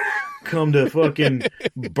decided to come to fucking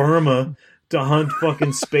Burma to hunt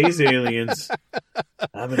fucking space aliens.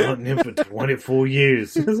 I've been hunting him for 24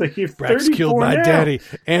 years. It's like, you're Brax killed my now. daddy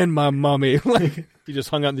and my mommy. Like, you just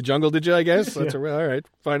hung out in the jungle, did you, I guess? That's all right.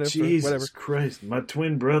 Fine. Jesus whatever. Christ. My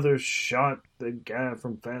twin brother shot the guy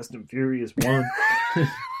from Fast and Furious 1.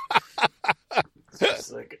 It's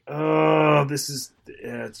just like, oh,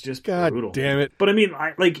 it's just God brutal. damn it. But I mean,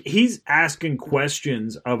 he's asking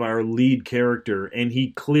questions of our lead character, and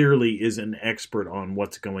he clearly is an expert on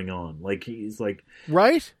what's going on. Like, he's like,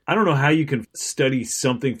 right? I don't know how you can study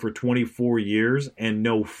something for 24 years and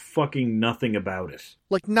know fucking nothing about it.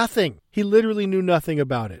 Like nothing. He literally knew nothing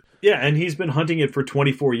about it. Yeah, and he's been hunting it for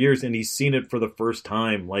 24 years, and he's seen it for the first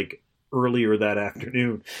time, like, earlier that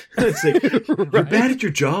afternoon. It's like, you're bad at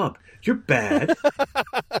your job. You're bad.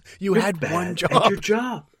 You're had bad one job. at your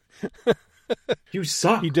job. You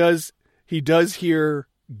suck. He does here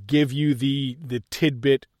give you the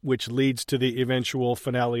tidbit which leads to the eventual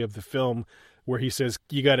finale of the film, where he says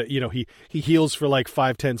you gotta, he heals for like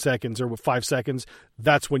 5-10 seconds or 5 seconds.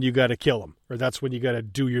 That's when you gotta kill him, or that's when you gotta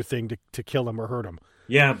do your thing to kill him or hurt him.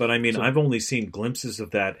 Yeah, but I mean, I've only seen glimpses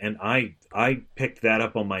of that, and I picked that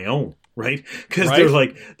up on my own, right? Because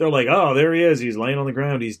they're like, oh, there he is. He's laying on the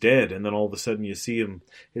ground. He's dead. And then all of a sudden you see him,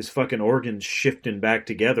 his fucking organs shifting back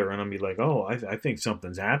together. And I'm be like, oh, I think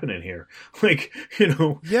something's happening here. Like,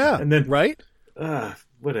 Yeah. And then, right?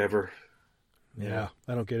 Whatever. Yeah,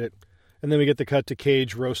 I don't get it. And then we get the cut to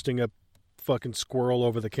Cage roasting a fucking squirrel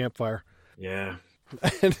over the campfire. Yeah.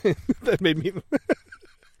 And that made me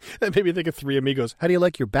think of Three Amigos. How do you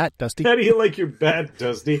like your bat, Dusty? How do you like your bat,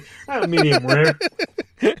 Dusty? Medium rare.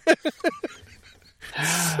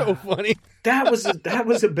 So funny. That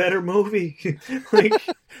was a better movie. Like,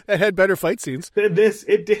 it had better fight scenes. than this.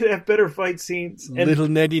 It did have better fight scenes. And Little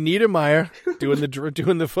Neddy Niedermeyer doing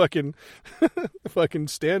the fucking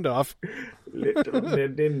standoff. Little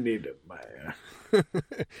Neddy Niedermeyer.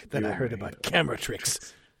 Then I heard about camera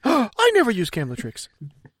tricks. I never use camera tricks.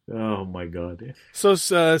 Oh my God. So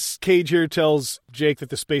Cage here tells Jake that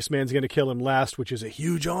the spaceman's going to kill him last, which is a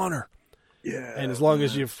huge honor. Yeah. And as long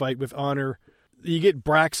as you fight with honor, you get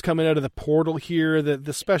Brax coming out of the portal here.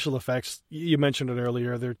 The special effects, you mentioned it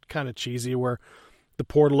earlier, they're kind of cheesy, where the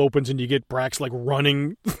portal opens and you get Brax like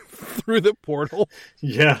running through the portal.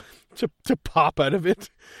 Yeah. To pop out of it.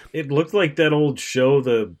 It looked like that old show,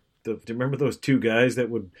 do you remember those two guys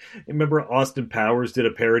remember Austin Powers did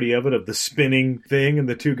a parody of it, of the spinning thing, and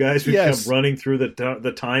the two guys who kept running through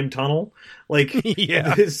the time tunnel? Like,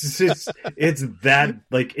 yeah. it's that,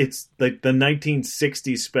 like, it's like the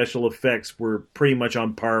 1960s special effects were pretty much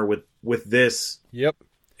on par with this. Yep.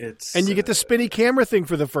 And you get the spinny camera thing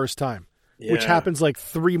for the first time, which happens like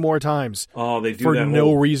 3 more times. Oh, they do for that no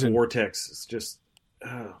whole reason. Vortex. It's just,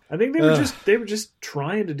 I think they were just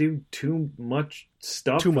trying to do too much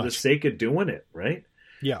stuff for the sake of doing it, right?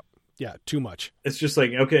 Yeah, too much. It's just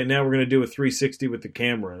like, okay, now we're going to do a 360 with the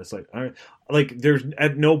camera. And it's like, all right. Like, there's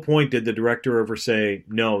at no point did the director ever say,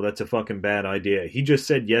 no, that's a fucking bad idea. He just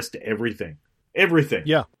said yes to everything. Everything.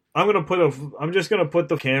 Yeah. I'm just going to put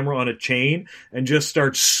the camera on a chain and just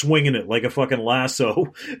start swinging it like a fucking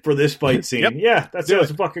lasso for this fight scene. Yep. Yeah, that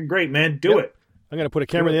sounds fucking great, man. Do it. I'm going to put a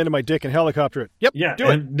camera at the end of my dick and helicopter it. Yep. Yeah. Do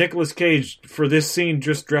it. Nicolas Cage for this scene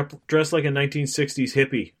just dressed like a 1960s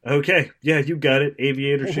hippie. Okay. Yeah, you got it.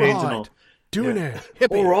 Aviator shades and all. Doing it.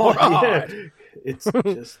 Hippie. All right. Yeah. It's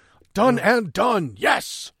just done and done.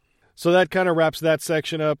 Yes. So that kind of wraps that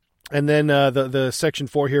section up. And then the section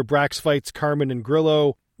 4 here, Brax fights Carmen and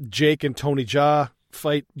Grillo. Jake and Tony Jaa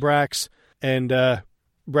fight Brax. And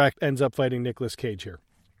Brax ends up fighting Nicolas Cage here.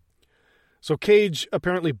 So Cage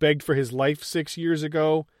apparently begged for his life 6 years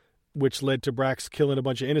ago, which led to Brax killing a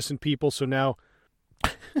bunch of innocent people. So now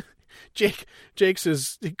Jake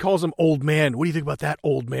says, he calls him old man. What do you think about that,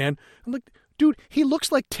 old man? I'm like, dude, he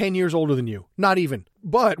looks like 10 years older than you. Not even.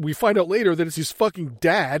 But we find out later that it's his fucking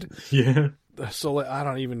dad. Yeah. So I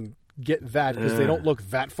don't even get that because they don't look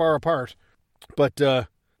that far apart. But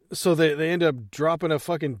so they end up dropping a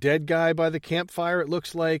fucking dead guy by the campfire, it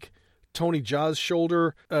looks like. Tony Jaa's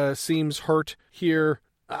shoulder seems hurt here.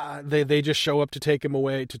 They just show up to take him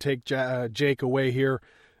away, to take Jake away here.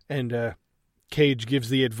 And Cage gives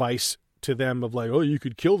the advice to them of like, oh, you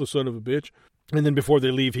could kill the son of a bitch. And then before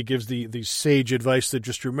they leave, he gives the sage advice that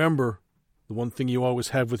just remember, the one thing you always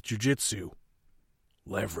have with jiu-jitsu,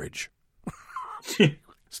 leverage.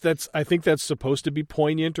 So I think that's supposed to be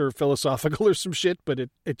poignant or philosophical or some shit, but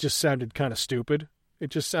it just sounded kind of stupid. It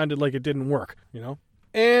just sounded like it didn't work, you know?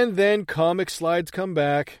 And then comic slides come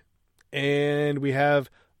back, and we have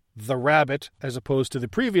the rabbit, as opposed to the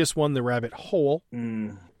previous one, the rabbit hole.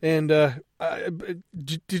 Mm. And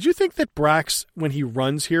did you think that Brax, when he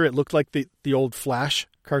runs here, it looked like the old Flash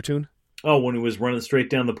cartoon? Oh, when he was running straight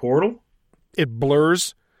down the portal? It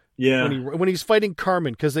blurs. Yeah. When he's fighting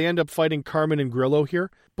Carmen, because they end up fighting Carmen and Grillo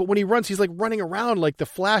here. But when he runs, he's like running around like the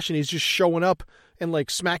Flash, and he's just showing up and like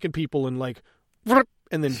smacking people and like,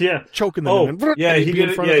 and then choking them. Oh, and yeah, and he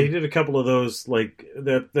did a couple of those like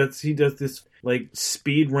that. He does this like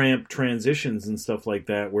speed ramp transitions and stuff like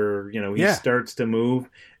that, where he starts to move,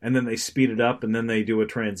 and then they speed it up, and then they do a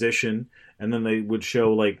transition, and then they would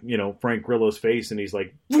show like Frank Grillo's face, and he's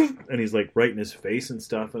like, and he's like right in his face and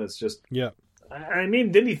stuff, and it's just I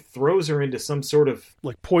mean, then he throws her into some sort of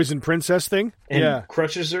like poison princess thing, and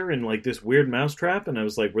crushes her in like this weird mousetrap. And I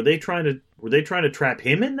was like, were they trying to trap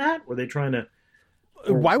him in that? Were they trying to?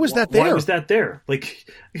 Why was that there? Why was that there? Like,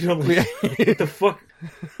 what the fuck?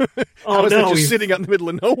 Oh no, he's sitting out in the middle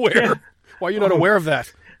of nowhere. Yeah. Why are you not aware of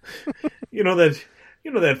that?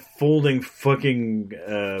 that folding fucking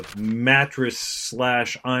mattress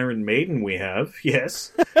 / Iron Maiden we have.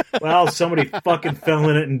 Yes. Well, somebody fucking fell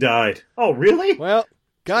in it and died. Oh, really? Well,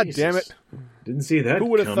 God damn it. Didn't see that. Who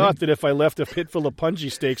would have thought that if I left a pit full of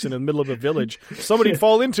punji stakes in the middle of a village, somebody'd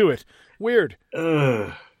fall into it? Weird.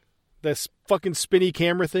 This fucking spinny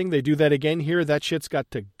camera thing, they do that again here. That shit's got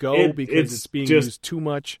to go because it's being used too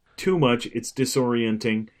much. Too much. It's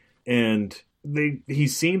disorienting. And he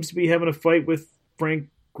seems to be having a fight with Frank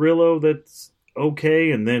Grillo that's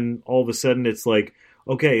okay, and then all of a sudden it's like,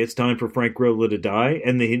 okay, it's time for Frank Grillo to die,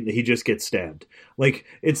 and then he just gets stabbed. Like,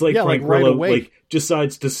 it's like Frank Grillo like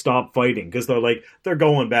decides to stop fighting because they're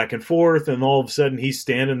going back and forth, and all of a sudden he's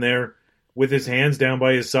standing there with his hands down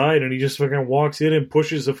by his side, and he just fucking walks in and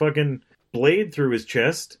pushes a fucking blade through his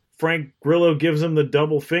chest. Frank Grillo gives him the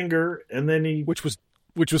double finger, and then Which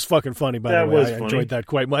was fucking funny, by the way. I enjoyed that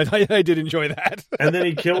quite much. I did enjoy that. And then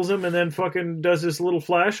he kills him and then fucking does this little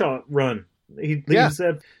flash run. He leaves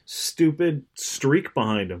that stupid streak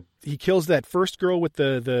behind him. He kills that first girl with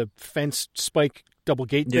the fence spike double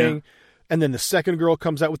gate thing. And then the second girl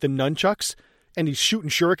comes out with the nunchucks. And he's shooting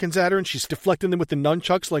shurikens at her, and she's deflecting them with the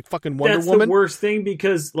nunchucks like fucking Wonder Woman. That's the worst thing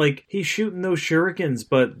because, like, he's shooting those shurikens,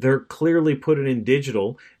 but they're clearly put it in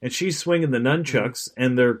digital, and she's swinging the nunchucks,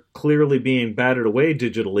 and they're clearly being battered away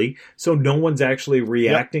digitally, so no one's actually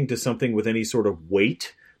reacting to something with any sort of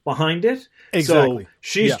weight behind it. Exactly. So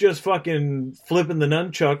she's just fucking flipping the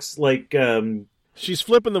nunchucks like... She's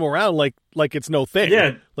flipping them around like it's no thing.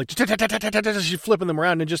 Yeah. Like she's flipping them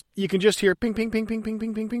around, and you can just hear ping, ping, ping, ping, ping,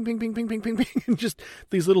 ping, ping, ping, ping, ping, ping, ping, ping, ping, and just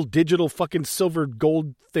these little digital fucking silver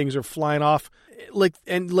gold things are flying off.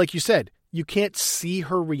 Like you said, you can't see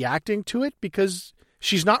her reacting to it because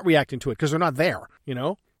she's not reacting to it because they're not there,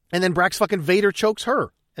 And then Brax fucking Vader chokes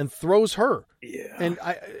her and throws her. Yeah. And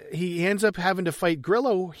he ends up having to fight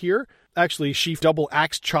Grillo here. Actually, she double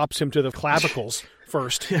axe chops him to the clavicles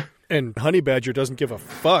first. Yeah. And Honey Badger doesn't give a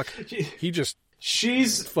fuck.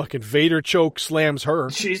 She's fucking Vader choke slams her.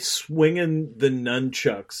 She's swinging the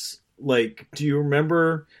nunchucks. Like, do you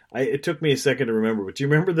remember? It took me a second to remember, but do you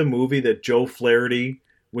remember the movie that Joe Flaherty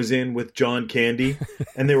was in with John Candy?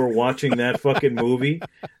 And they were watching that fucking movie.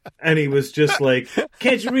 And he was just like,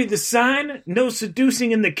 can't you read the sign? No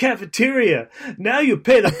seducing in the cafeteria. Now you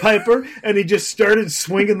pay the piper. And he just started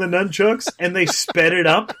swinging the nunchucks, and they sped it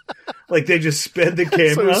up. Like, they just sped the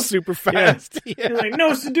camera up. Super fast. Yeah. He's like,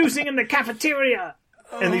 no seducing in the cafeteria.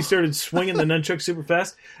 And he started swinging the nunchucks super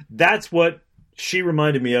fast. That's what she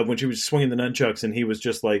reminded me of when she was swinging the nunchucks, and he was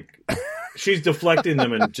just like, she's deflecting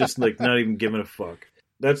them and just like not even giving a fuck.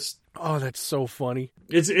 That's so funny.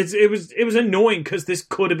 It was annoying because this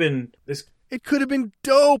could have been It could have been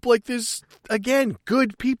dope. Like this, again,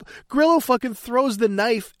 good people. Grillo fucking throws the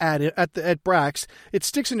knife at it, at Brax. It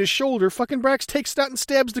sticks in his shoulder. Fucking Brax takes it out and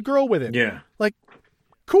stabs the girl with it. Yeah. Like,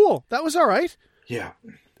 cool. That was all right. Yeah.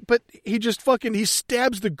 But he just he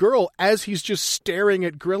stabs the girl as he's just staring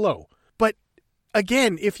at Grillo. But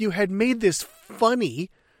again, if you had made this funny,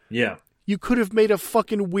 yeah, you could have made a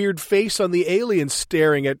fucking weird face on the alien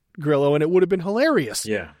staring at Grillo, and it would have been hilarious.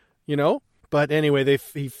 Yeah. You know? But anyway,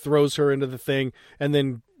 he throws her into the thing, and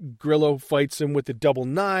then Grillo fights him with the double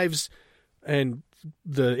knives, and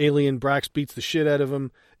the alien Brax beats the shit out of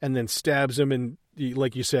him, and then stabs him, and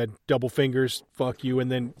like you said, double fingers, fuck you,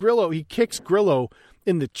 and then he kicks Grillo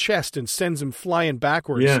in the chest and sends him flying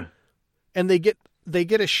backwards. Yeah. And they get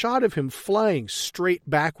a shot of him flying straight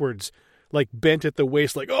backwards, like bent at the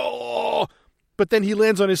waist, like, oh! But then he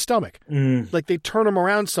lands on his stomach. Like they turn him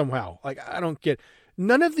around somehow. Like, I don't get...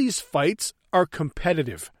 None of these fights are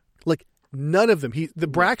competitive. Like, none of them. The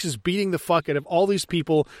Brax is beating the fuck out of all these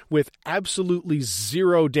people with absolutely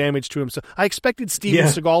zero damage to himself. I expected Steven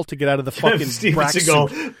Seagal to get out of the fucking Steven Brax Seagal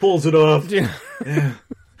suit. pulls it off. Yeah. Yeah.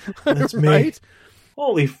 That's me. Right?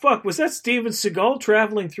 Holy fuck, was that Steven Seagal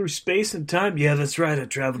traveling through space and time? Yeah, that's right, I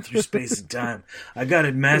traveled through space and time. I got it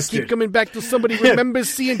I mastered. keep coming back till somebody remembers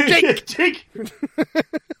seeing Jake. Jake!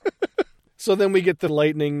 So then we get the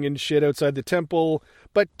lightning and shit outside the temple,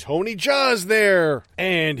 but Tony Jaa's there,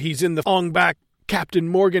 and he's in the Ong Bak Captain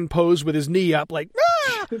Morgan pose with his knee up, like,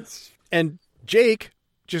 ah! And Jake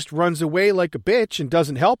just runs away like a bitch and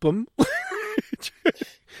doesn't help him.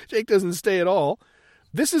 Jake doesn't stay at all.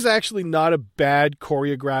 This is actually not a bad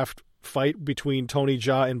choreographed fight between Tony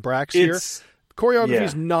Jaa and Brax here. Choreography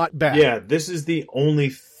is not bad. Yeah, this is the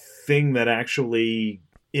only thing that actually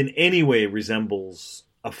in any way resembles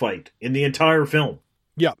a fight in the entire film.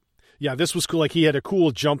 Yeah. Yeah, this was cool. Like, he had a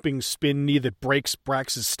cool jumping spin knee that breaks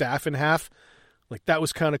Brax's staff in half. Like, that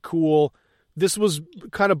was kind of cool. This was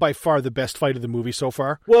kind of by far the best fight of the movie so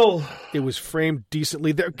far. Well, it was framed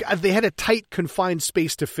decently. They had a tight, confined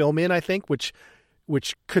space to film in, I think, which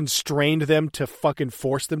constrained them to fucking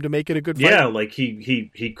force them to make it a good fight. Yeah, like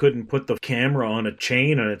he couldn't put the camera on a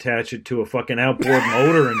chain and attach it to a fucking outboard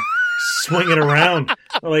motor and swing it around.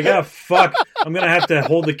 Like, oh, fuck, I'm going to have to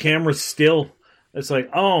hold the camera still. It's like,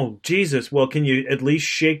 oh, Jesus, well, can you at least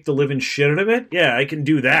shake the living shit out of it? Yeah, I can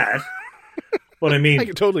do that. But I mean... I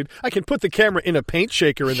can put the camera in a paint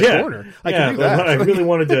shaker in the corner. I can do that. I really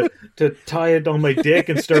wanted to tie it on my dick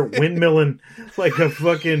and start windmilling like a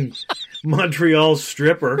fucking Montreal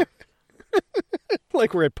stripper.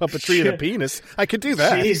 Like we're at Puppetry and a Penis. I could do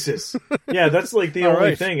that. Jesus. Yeah, that's like the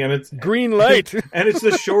only thing. And it's green light. And it's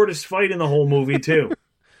the shortest fight in the whole movie, too.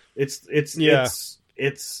 It's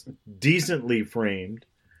decently framed.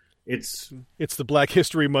 It's the Black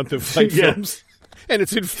History Month of fight films. And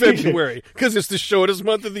it's in February, because it's the shortest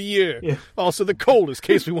month of the year. Yeah. Also the coldest,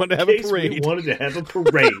 in case we wanted to have a parade. We wanted to have a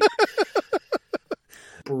parade.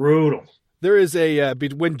 Brutal. There is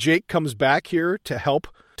when Jake comes back here to help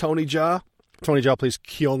Tony Jaa plays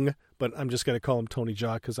Kyung, but I'm just going to call him Tony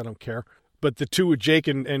Jaa because I don't care. But the two, Jake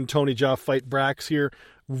and Tony Jaa, fight Brax here.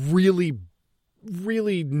 Really,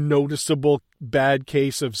 really noticeable bad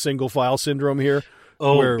case of single file syndrome here.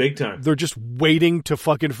 Oh, big time. They're just waiting to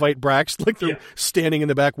fucking fight Brax. Like they're standing in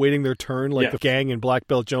the back waiting their turn, like the gang in Black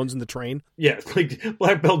Belt Jones in the train. Yeah, like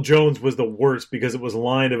Black Belt Jones was the worst because it was a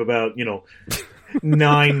line of about,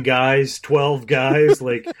 9 guys, 12 guys,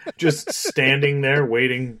 like just standing there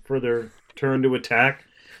waiting for their turn to attack.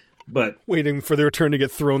 But waiting for their turn to get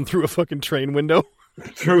thrown through a fucking train window.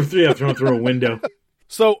 thrown through a window.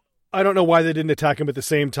 So I don't know why they didn't attack him at the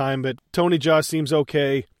same time, but Tony Jaa seems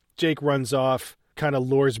okay. Jake runs off. Kind of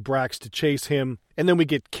lures Brax to chase him. And then we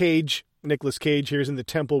get Cage. Nicolas Cage here's in the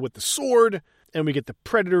temple with the sword. And we get the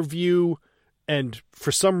Predator view. And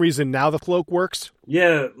for some reason, now the cloak works.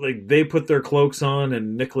 Yeah, like they put their cloaks on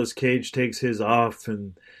and Nicolas Cage takes his off.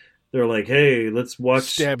 And they're like, hey, let's watch...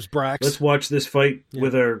 Stabs Brax. Let's watch this fight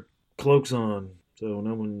with our cloaks on so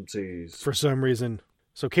no one sees. For some reason.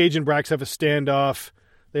 So Cage and Brax have a standoff.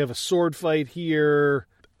 They have a sword fight here.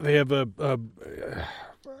 They have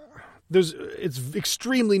it's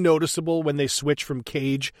extremely noticeable when they switch from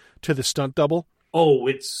Cage to the stunt double. Oh,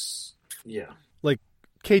 like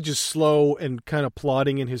Cage is slow and kind of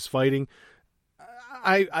plodding in his fighting.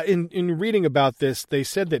 In reading about this, they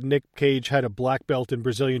said that Nick Cage had a black belt in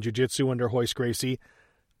Brazilian Jiu-Jitsu under Royce Gracie.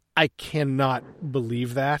 I cannot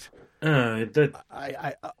believe that.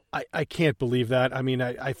 I can't believe that. I mean,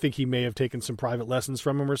 I think he may have taken some private lessons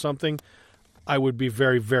from him or something. I would be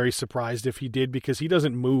very, very surprised if he did because he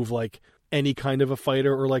doesn't move like any kind of a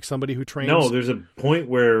fighter or like somebody who trains. No, there's a point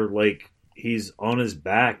where like he's on his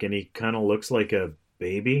back and he kind of looks like a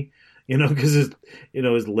baby, because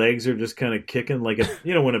his legs are just kind of kicking like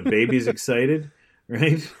when a baby's excited,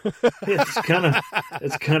 right? It's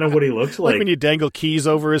kind of what he looks like. Like when you dangle keys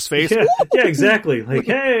over his face. Yeah, yeah, exactly. Like,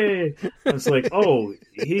 hey, it's like, oh,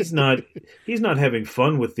 he's not having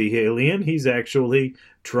fun with the alien. He's actually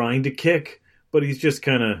trying to kick, but he's just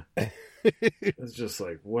kind of. It's just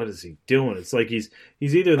like, what is he doing? It's like he's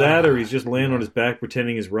either that or he's just laying on his back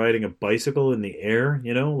pretending he's riding a bicycle in the air.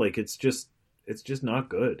 Like it's just not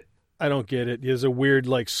good. I don't get it. There's a weird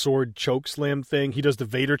like sword choke slam thing. He does the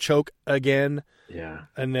Vader choke again. Yeah,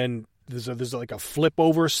 and then there's like a flip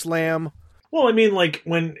over slam. Well, I mean, like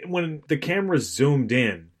when the camera's zoomed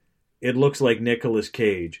in, it looks like Nicolas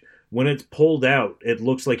Cage. When it's pulled out, it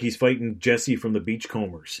looks like he's fighting Jesse from the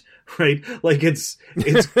Beachcombers, right? Like it's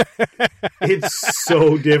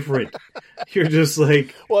so different. You're just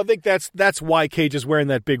like, well, I think that's why Cage is wearing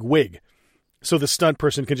that big wig, so the stunt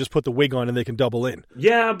person can just put the wig on and they can double in.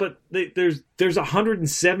 Yeah, but there's a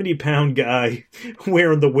 170-pound guy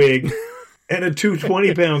wearing the wig and a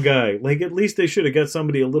 220-pound guy. Like at least they should have got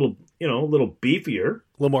somebody a little beefier, a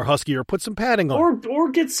little more husky, or put some padding on, or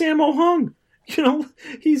get Sammo Hung.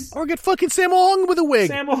 Or get fucking Sammo Hung with a wig.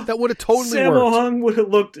 That would have totally worked. Sammo Hung would have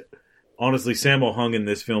looked. Honestly, Sammo Hung in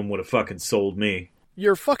this film would have fucking sold me.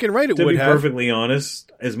 You're fucking right. It would have. To be perfectly honest,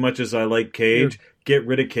 as much as I like Cage, get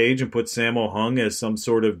rid of Cage and put Sammo Hung as some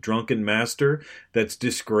sort of drunken master that's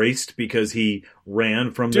disgraced because he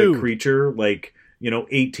ran from the creature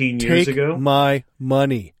 18 years ago. Take my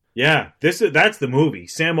money. Yeah, that's the movie.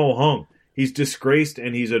 Sammo Hung. He's disgraced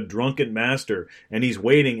and he's a drunken master and he's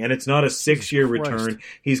waiting, and it's not a 6-year return.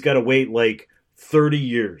 He's got to wait like 30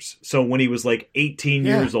 years. So when he was like 18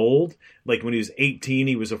 years old, like when he was 18,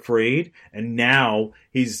 he was afraid, and now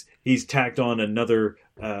he's tacked on another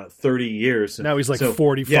 30 years. Now he's like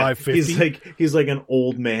 45, 50. He's like an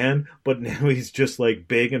old man, but now he's just like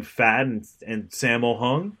big and fat and Sammo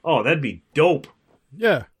Hung. Oh, that'd be dope.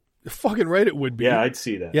 Yeah, you're fucking right. It would be. Yeah, I'd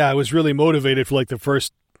see that. Yeah, I was really motivated for like the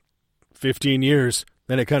first 15 years.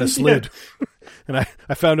 Then it kind of slid. Yeah. And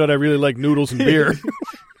I found out I really like noodles and beer.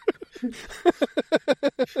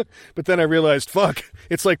 But then I realized, fuck,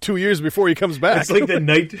 it's like 2 years before he comes back. It's like the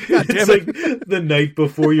night. It's like the night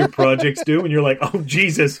before your project's due, and you're like, "Oh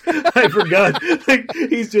Jesus, I forgot." Like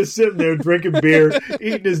he's just sitting there drinking beer,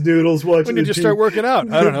 eating his noodles, watching. When did you start working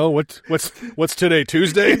out? I don't know. What's today?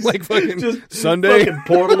 Tuesday? Like fucking just Sunday? Fucking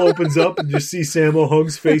portal opens up, and you see Sammo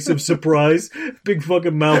Hung's face of surprise, big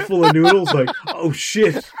fucking mouthful of noodles. Like, oh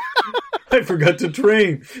shit, I forgot to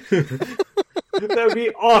train. That would be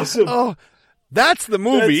awesome. Oh, that's the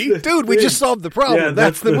movie. Dude, we just solved the problem. Yeah,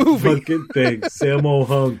 that's the movie. Fucking thing. Sammo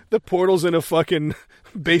Hung. The portal's in a fucking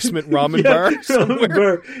basement ramen bar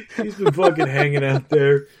somewhere. He's been fucking hanging out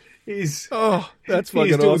there. That's fucking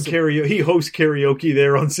he's doing awesome. Karaoke. He hosts karaoke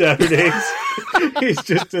there on Saturdays. He's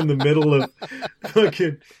just in the middle of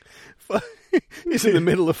fucking... He's in the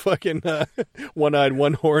middle of fucking one-eyed,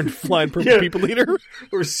 one-horned, flying purple people eater.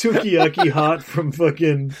 Or Sukiyaki Hot from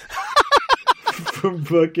fucking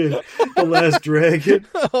The Last Dragon.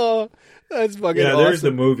 Oh, that's fucking awesome. There's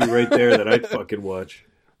the movie right there that I'd fucking watch.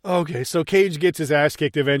 Okay, so Cage gets his ass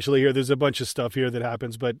kicked eventually here. There's a bunch of stuff here that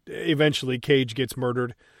happens, but eventually Cage gets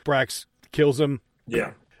murdered. Brax kills him.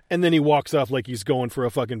 Yeah. And then he walks off like he's going for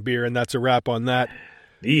a fucking beer, and that's a wrap on that.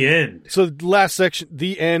 The end. So the last section,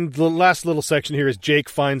 the end, the last little section here is Jake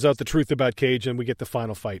finds out the truth about Cage, and we get the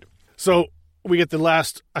final fight. So we get the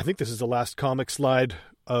last, I think this is the last comic slide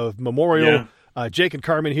of Memorial. Yeah. Jake and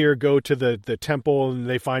Carmen here go to the temple, and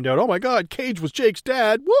they find out, oh my God, Cage was Jake's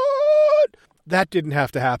dad. What? That didn't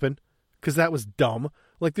have to happen, because that was dumb.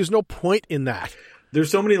 Like, there's no point in that.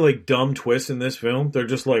 There's so many, like, dumb twists in this film. They're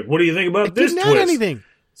just like, what do you think about this twist? Didn't add anything.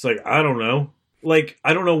 It's like, I don't know. Like,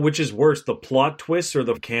 I don't know which is worse, the plot twists or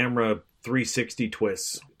the camera 360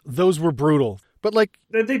 twists. Those were brutal. But, like...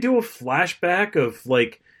 They do a flashback of,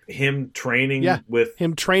 like, him training with...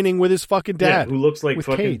 him training with his fucking dad. Yeah, who looks like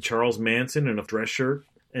fucking Cage. Charles Manson in a dress shirt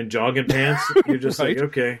and jogging pants. You're just right? Like,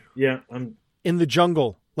 okay, yeah, I'm... In the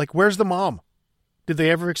jungle. Like, where's the mom? Did they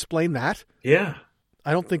ever explain that? Yeah.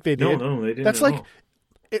 I don't think they did. No, they didn't. That's like...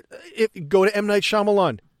 go to M. Night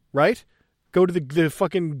Shyamalan, right? Go to the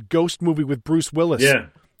fucking Ghost movie with Bruce Willis. Yeah.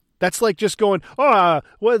 That's like just going, well,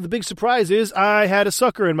 the big surprise is I had a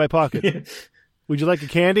sucker in my pocket. Would you like a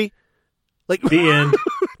candy? Like the end.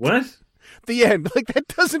 What? The end. Like, that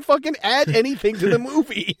doesn't fucking add anything to the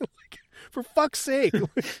movie. Like, for fuck's sake.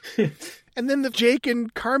 And then the Jake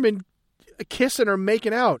and Carmen kissing or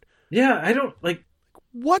making out. Yeah, I don't, like...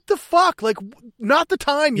 What the fuck? Like, not the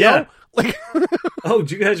time, yo. Like, oh,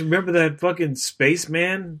 do you guys remember that fucking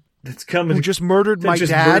spaceman that's coming. Who just murdered my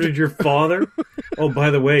just dad? Murdered your father? Oh, by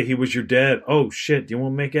the way, he was your dad. Oh, shit. Do you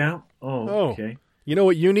want to make out? Oh, okay. You know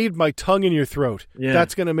what you need? My tongue in your throat. Yeah.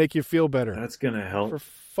 That's going to make you feel better. That's going to help. For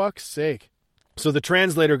fuck's sake. So the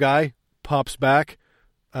translator guy pops back.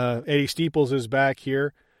 Eddie Steeples is back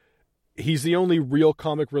here. He's the only real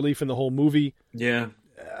comic relief in the whole movie. Yeah.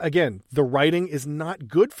 Again, the writing is not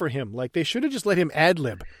good for him. Like, they should have just let him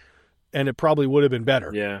ad-lib, and it probably would have been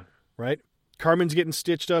better. Yeah. Right? Carmen's getting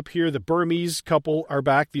stitched up here. The Burmese couple are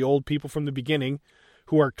back, the old people from the beginning,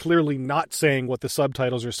 who are clearly not saying what the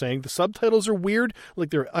subtitles are saying. The subtitles are weird.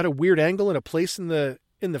 Like, they're at a weird angle in a place in the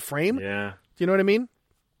frame. Yeah. Do you know what I mean?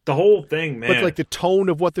 The whole thing, man. But, like, the tone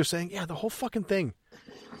of what they're saying. Yeah, the whole fucking thing.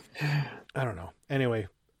 I don't know. Anyway,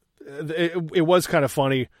 it was kind of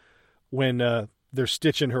funny when they're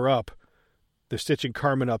stitching her up. They're stitching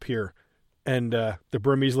Carmen up here. And the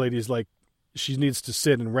Burmese lady's like, she needs to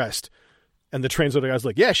sit and rest. And the translator guy's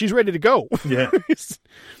like, yeah, she's ready to go. Yeah.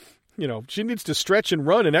 You know, she needs to stretch and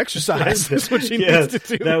run and exercise. That's what she needs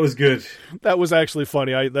to do. That was good. That was actually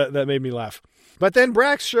funny. That made me laugh. But then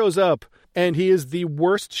Brax shows up, and he is the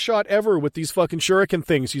worst shot ever with these fucking shuriken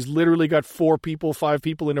things. He's literally got 5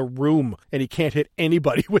 people in a room, and he can't hit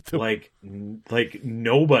anybody with them. Like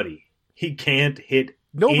nobody. He can't hit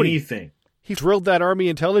anything. He drilled that army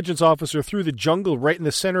intelligence officer through the jungle right in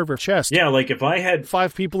the center of her chest. Yeah, like if I had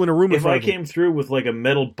 5 people in a room. If I came through with like a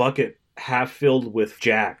metal bucket half filled with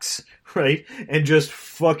jacks, right, and just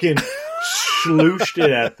fucking slooshed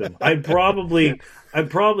it at them, I'd probably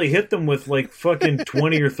hit them with like fucking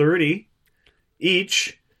 20 or 30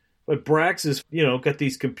 each. But Brax is, got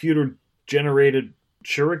these computer generated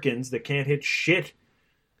shurikens that can't hit shit.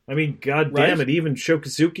 I mean, god damn it, even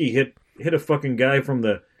Shokazuki hit a fucking guy from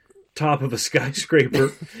the top of a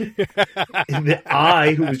skyscraper in the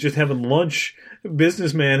eye, who was just having lunch,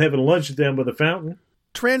 businessman having lunch down by the fountain.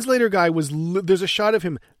 Translator guy there's a shot of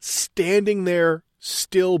him standing there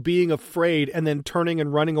still being afraid and then turning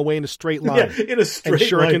and running away in a straight line. Yeah, in a straight line.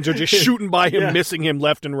 And shurikens line. are just shooting by him, missing him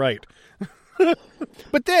left and right.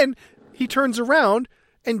 But then he turns around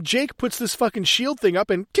and Jake puts this fucking shield thing up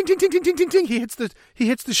and ting, ting, ting, ting, ting, ting, ting. He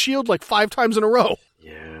hits the shield like 5 times in a row.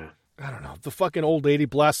 Yeah. I don't know. The fucking old lady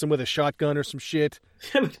blasts him with a shotgun or some shit.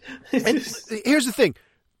 And here's the thing.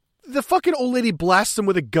 The fucking old lady blasts him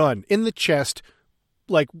with a gun in the chest.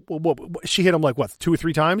 Like, she hit him like, 2 or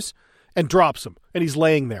 3 times? And drops him. And he's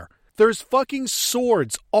laying there. There's fucking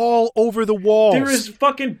swords all over the walls. There is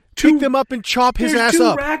fucking pick them up and chop his ass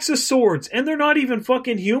up. up. There's 2 racks of swords, and they're not even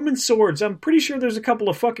fucking human swords. I'm pretty sure there's a couple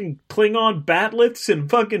of fucking Klingon batliths and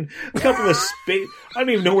fucking a couple of space. I don't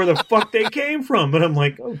even know where the fuck they came from, but I'm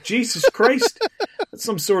like, oh Jesus Christ, that's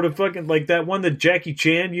some sort of fucking like that one that Jackie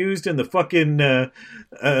Chan used in the fucking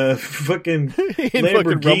fucking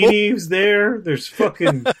Lamborghinis. There's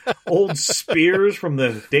fucking old spears from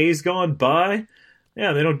the days gone by.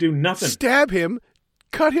 Yeah, they don't do nothing. Stab him,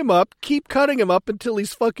 cut him up, keep cutting him up until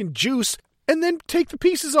he's fucking juice, and then take the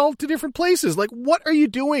pieces all to different places. Like, what are you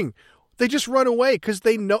doing? They just run away because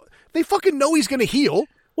they fucking know he's going to heal.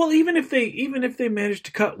 Well, even if they managed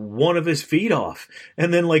to cut one of his feet off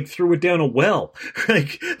and then like threw it down a well,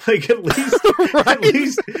 like at least right?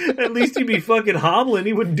 at least he'd be fucking hobbling.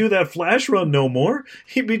 He wouldn't do that flash run no more.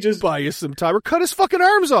 He'd be just buy you some time or cut his fucking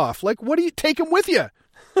arms off. Like, what do you take him with you?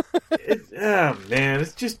 Man,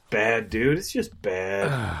 it's just bad, dude. It's just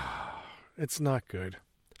bad. It's not good.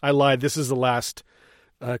 I lied. This is the last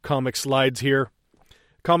comic slides here.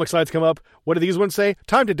 Comic slides come up. What do these ones say?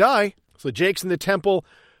 Time to die. So Jake's in the temple.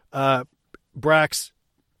 Brax,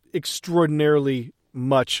 extraordinarily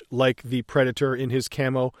much like the Predator in his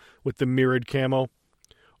camo with the mirrored camo.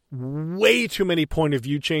 Way too many point of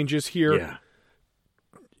view changes here.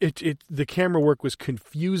 Yeah. The camera work was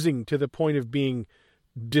confusing to the point of being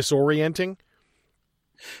disorienting.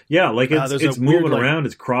 Yeah, like it's moving weird, around,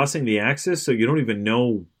 it's crossing the axis, so you don't even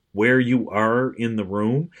know where you are in the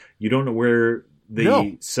room. You don't know where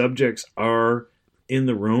the subjects are in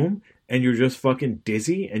the room, and you're just fucking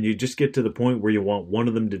dizzy, and you just get to the point where you want one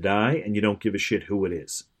of them to die, and you don't give a shit who it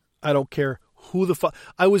is. I don't care who the fuck.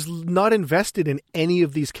 I was not invested in any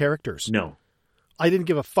of these characters. No. I didn't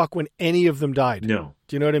give a fuck when any of them died. No.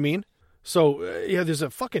 Do you know what I mean? So, there's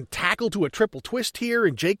a fucking tackle to a triple twist here,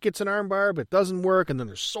 and Jake gets an armbar, but it doesn't work, and then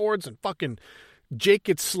there's swords, and fucking Jake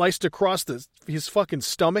gets sliced across his fucking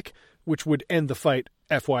stomach, which would end the fight,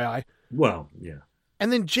 FYI. Well, yeah.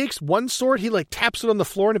 And then Jake's one sword, he, like, taps it on the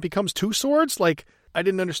floor, and it becomes 2 swords? Like, I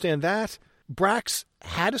didn't understand that. Brax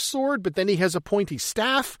had a sword, but then he has a pointy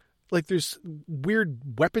staff. Like, there's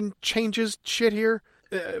weird weapon changes shit here.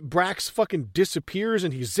 Brax fucking disappears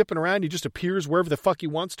and he's zipping around. He just appears wherever the fuck he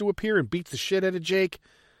wants to appear and beats the shit out of Jake.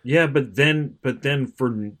 Yeah, but then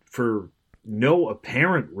for no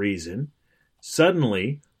apparent reason,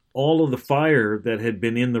 suddenly all of the fire that had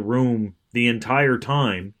been in the room the entire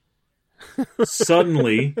time,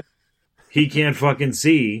 suddenly he can't fucking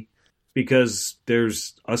see because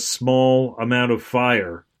there's a small amount of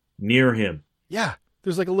fire near him. Yeah,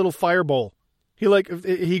 there's like a little fireball.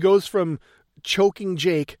 He goes from choking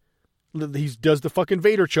Jake, he does the fucking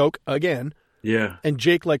Vader choke again. Yeah. And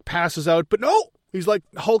Jake like passes out, but no, he's like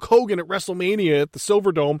Hulk Hogan at WrestleMania at the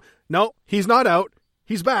Silverdome. No, he's not out.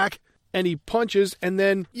 He's back. And he punches, and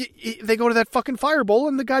then they go to that fucking fireball,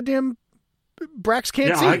 and the goddamn Brax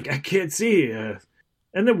can't see. I can't see.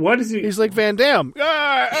 And then what is he? He's like Van Damme.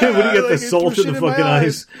 Yeah, when you get the salt in the fucking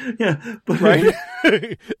eyes. Yeah, but, right?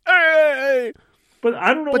 But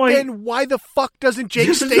I don't know but why. But then why the fuck doesn't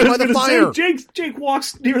Jake stay by the fire? Jake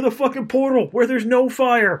walks near the fucking portal where there's no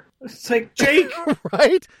fire. It's like, Jake,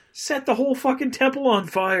 right? Set the whole fucking temple on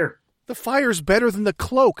fire. The fire's better than the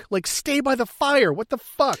cloak. Like, stay by the fire. What the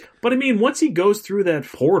fuck? But I mean, once he goes through that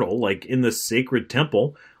portal, like in the sacred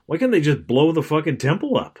temple, why can't they just blow the fucking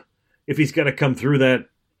temple up? If he's got to come through that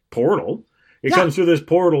portal. It comes through this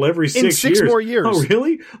portal every 6 years. In 6 more years. Oh,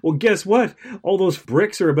 really? Well, guess what? All those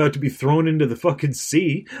bricks are about to be thrown into the fucking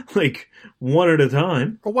sea, like, one at a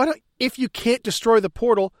time. Or why don't, if you can't destroy the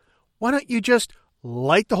portal, why don't you just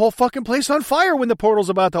light the whole fucking place on fire when the portal's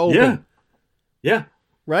about to open? Yeah.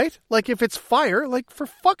 Right? Like, if it's fire, like, for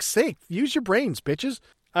fuck's sake, use your brains, bitches.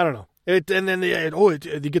 I don't know. And then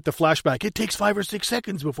you get the flashback. It takes 5 or 6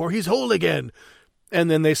 seconds before he's whole again.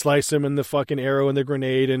 And then they slice him and the fucking arrow and the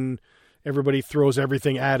grenade, and everybody throws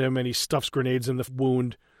everything at him, and he stuffs grenades in the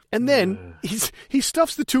wound. And then he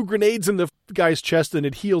stuffs the 2 grenades in the guy's chest, and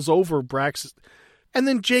it heals over Brax. And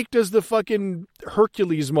then Jake does the fucking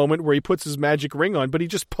Hercules moment where he puts his magic ring on, but he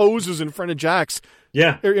just poses in front of Jax.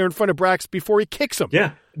 Yeah. Or in front of Brax before he kicks him.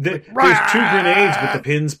 Yeah. There's 2 grenades with the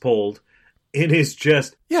pins pulled in his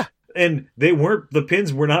chest. Yeah. And the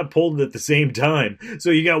pins were not pulled at the same time. So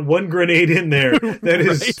you got 1 grenade in there that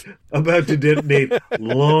is about to detonate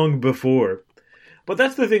long before. But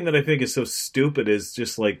that's the thing that I think is so stupid, is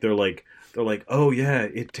just like, they're like, oh yeah,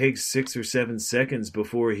 it takes 6 or 7 seconds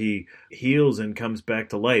before he heals and comes back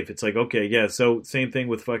to life. It's like, okay, yeah, so same thing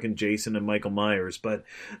with fucking Jason and Michael Myers. But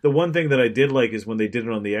the one thing that I did like is when they did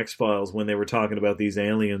it on the X-Files, when they were talking about these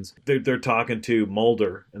aliens, they're talking to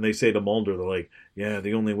Mulder, and they say to Mulder, they're like, yeah,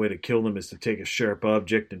 the only way to kill them is to take a sharp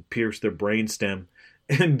object and pierce their brainstem.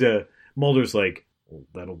 And Mulder's like, well,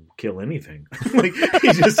 that'll kill anything. Like,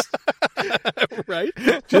 he just... right?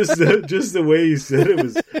 Just the way he said it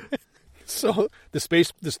was... So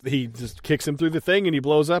he just kicks him through the thing, and he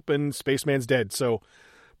blows up, and Spaceman's dead. So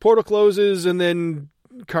portal closes, and then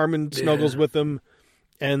Carmen snuggles with him,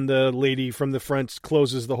 and the lady from the front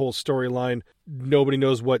closes the whole storyline. Nobody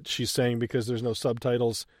knows what she's saying because there's no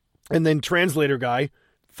subtitles. And then translator guy,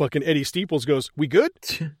 fucking Eddie Steeples, goes, "We good?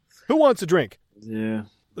 Who wants a drink?" Yeah.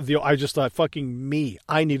 I just thought, fucking me.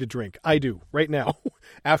 I need a drink. I do, right now,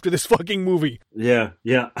 after this fucking movie. Yeah.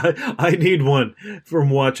 I need one from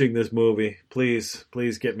watching this movie. Please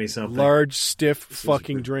get me something. Large, stiff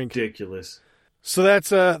fucking drink. Ridiculous. So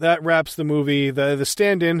that wraps the movie. The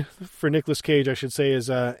stand-in for Nicolas Cage, I should say, is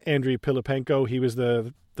Andrei Pilipenko. He was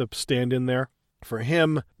the stand-in there for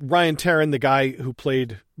him. Ryan Taran, the guy who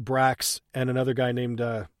played Brax, and another guy named,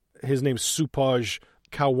 his name's Supaj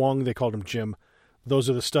Kawang. They called him Jim.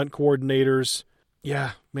 Those are the stunt coordinators.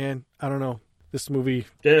 Yeah, man, I don't know. This movie...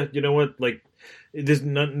 Yeah, you know what? Like,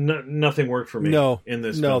 nothing worked for me in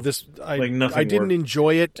this film. Nothing I didn't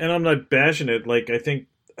enjoy it. And I'm not bashing it. Like, I think...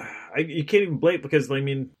 you can't even blame it because, I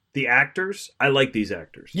mean, the actors, I like these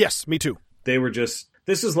actors. Yes, me too. They were just...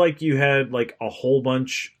 This is like you had, like, a whole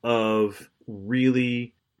bunch of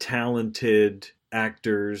really talented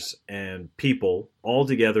actors and people all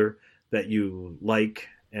together that you like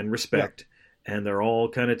and respect. Yeah. And they're all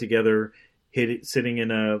kind of together, sitting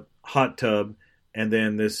in a hot tub, and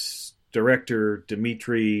then this director,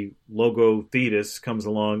 Dimitri Logothetis, comes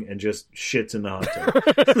along and just shits in the hot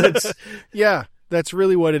tub. That's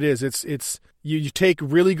really what it is. It's you take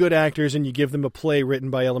really good actors and you give them a play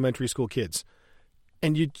written by elementary school kids,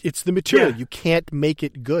 and it's the material. Yeah. You can't make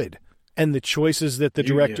it good. And the choices that the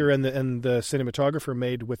director and the cinematographer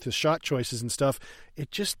made with the shot choices and stuff,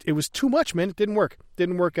 it was too much, man. It didn't work.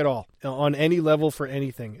 Didn't work at all on any level for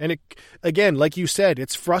anything. And it, again, like you said,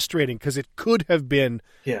 it's frustrating because it could have been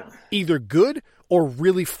either good or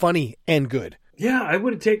really funny and good. Yeah, I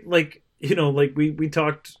would have taken, like, you know, like we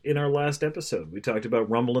talked in our last episode, we talked about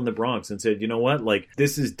Rumble in the Bronx and said, you know what, like,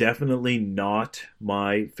 this is definitely not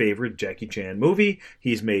my favorite Jackie Chan movie.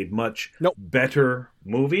 He's made much better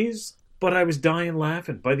movies. but I was dying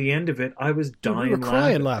laughing. By the end of it, I was dying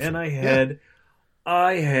laughing. And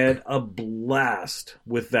I had a blast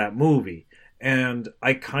with that movie. And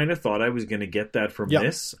I kind of thought I was going to get that from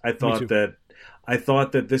this. I thought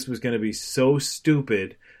that this was going to be so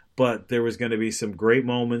stupid, but there was going to be some great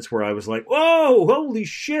moments where I was like, whoa, holy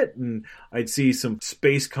shit. And I'd see some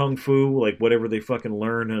space kung fu, like whatever they fucking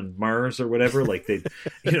learn on Mars or whatever. Like they'd,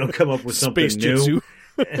 come up with something space new.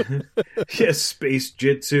 Jitsu. Yeah, space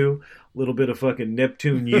jitsu. A little bit of fucking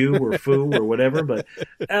Neptune U or Fu or whatever. But,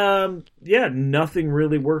 nothing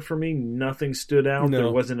really worked for me. Nothing stood out. No.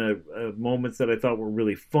 There wasn't a moments that I thought were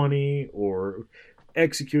really funny or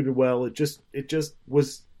executed well. It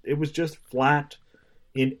was just flat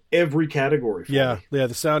in every category for me. Yeah, the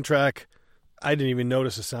soundtrack, I didn't even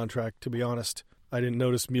notice a soundtrack, to be honest. I didn't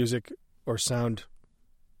notice music or sound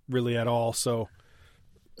really at all, so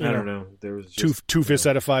I don't know. There was just, two fists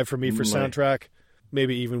out of 5 for me for soundtrack,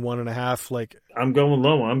 maybe even 1.5. Like, I'm going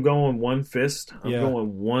low. I'm going 1 fist. I'm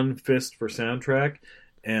going 1 fist for soundtrack,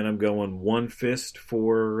 and I'm going 1 fist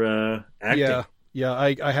for acting. Yeah,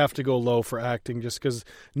 I have to go low for acting just because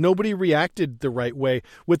nobody reacted the right way,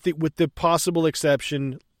 with the possible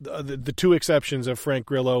exception, the 2 exceptions of Frank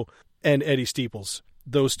Grillo and Eddie Steeples.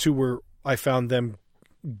 Those 2 I found them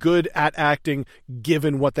good at acting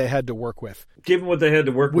given what they had to work with.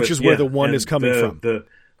 Which is where the 1 is coming from.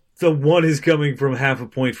 The 1 is coming from half a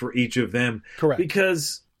point for each of them. Correct.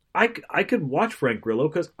 Because I could watch Frank Grillo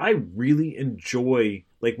because I really enjoy,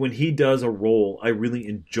 like, when he does a role, I really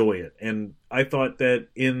enjoy it. And I thought that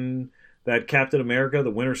in that Captain America,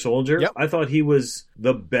 the Winter Soldier, I thought he was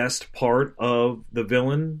the best part of the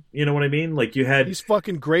villain. You know what I mean? Like, he's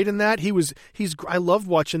fucking great in that. I loved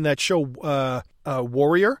watching that show,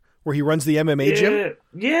 Warrior, where he runs the MMA gym.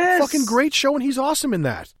 Yes. Fucking great show, and he's awesome in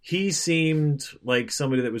that. He seemed like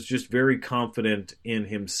somebody that was just very confident in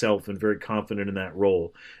himself and very confident in that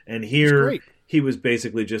role. And here, he was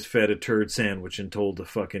basically just fed a turd sandwich and told to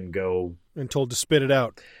fucking go. And told to spit it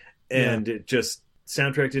out. And it just,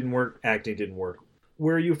 soundtrack didn't work, acting didn't work.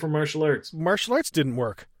 Where are you for martial arts? Martial arts didn't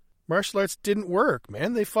work.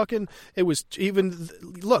 Man. They fucking, it was even,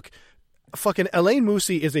 look, fucking Alain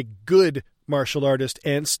Moussi is a good martial artist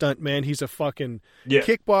and stuntman. He's a fucking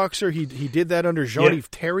kickboxer. He did that under Jean-Yves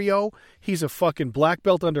Theriault. He's a fucking black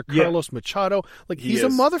belt under Carlos Machado. Like, he's a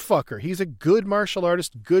motherfucker. He's a good martial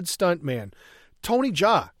artist, good stuntman. Tony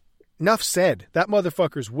Jaa, enough said. That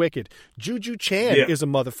motherfucker's wicked. Juju Chan is a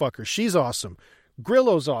motherfucker. She's awesome.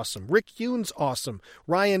 Grillo's awesome. Rick Yoon's awesome.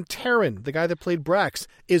 Ryan Taryn, the guy that played Brax,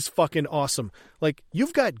 is fucking awesome. Like,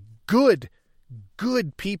 you've got good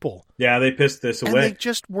people. Yeah, they pissed this away. And they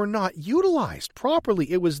just were not utilized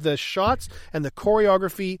properly. It was the shots and the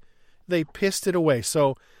choreography. They pissed it away.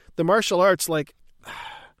 So the martial arts, like,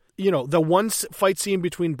 the one fight scene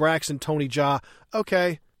between Brax and Tony Jaa,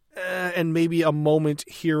 okay, and maybe a moment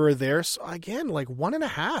here or there. So again, like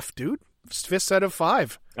 1.5, dude. Fists out of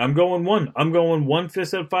 5. I'm going 1. I'm going 1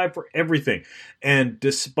 fist out of 5 for everything. And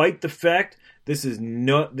despite the fact this is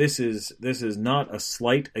not a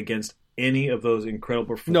slight against any of those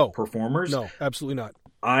incredible performers. No, absolutely not.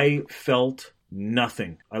 I felt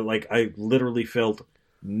nothing. I literally felt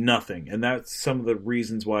nothing. And that's some of the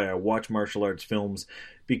reasons why I watch martial arts films,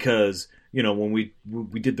 because, when we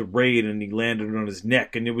did the raid and he landed on his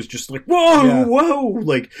neck and it was just like, whoa,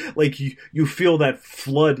 like you feel that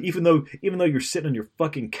flood, even though you're sitting on your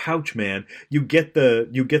fucking couch, man, you get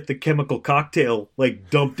the chemical cocktail like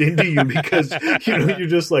dumped into you because you're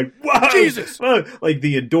just like, wow, Jesus, like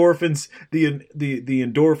the endorphins, the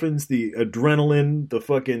endorphins, the adrenaline, the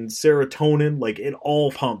fucking serotonin, like it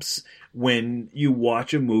all pumps when you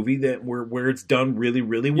watch a movie where it's done really,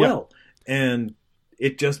 really well. And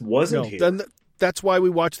it just wasn't here. Then that's why we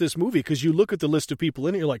watch this movie, because you look at the list of people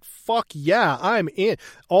in it, you're like, fuck yeah, I'm in.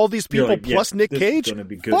 All these people plus Nick Cage,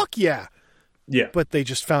 fuck yeah. Yeah. But they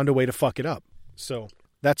just found a way to fuck it up. So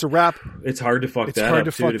that's a wrap. It's hard to fuck that up. It's hard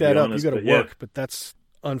to fuck that up. You got to work. But that's,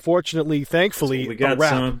 unfortunately, thankfully, a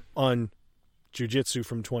wrap on Jiu-Jitsu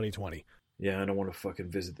from 2020. Yeah, I don't want to fucking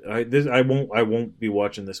visit. I won't be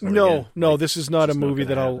watching this one again. No, this is not a movie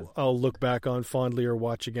that I'll look back on fondly or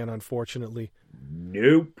watch again, unfortunately.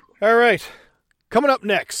 Nope. All right. Coming up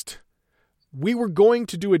next, we were going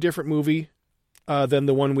to do a different movie than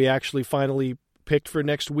the one we actually finally picked for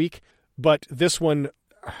next week, but this one,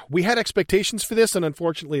 we had expectations for this, and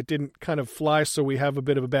unfortunately it didn't kind of fly, so we have a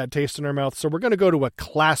bit of a bad taste in our mouth. So we're going to go to a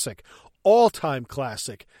classic, all-time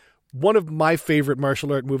classic. One of my favorite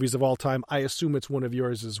martial art movies of all time. I assume it's one of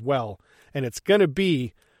yours as well. And it's going to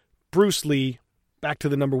be Bruce Lee, back to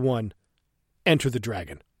the number 1, Enter the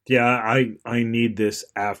Dragon. Yeah, I need this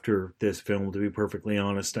after this film, to be perfectly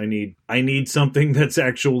honest. I need something that's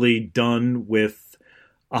actually done with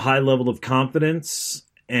a high level of confidence,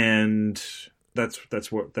 and that's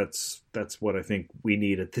what I think we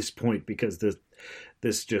need at this point, because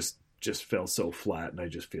this just fell so flat, and I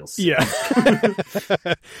just feel sick.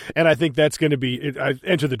 Yeah. And I think that's going to be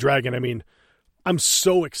Enter the Dragon. I mean, I'm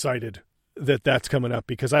so excited that that's coming up,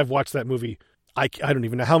 because I've watched that movie. I don't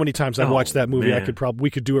even know how many times I've watched that movie. Man. We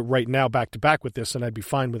could do it right now back to back with this, and I'd be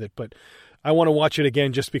fine with it. But I want to watch it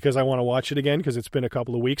again just because I want to watch it again, because it's been a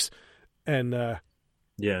couple of weeks. And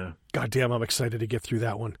Yeah. goddamn, I'm excited to get through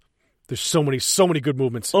that one. There's so many good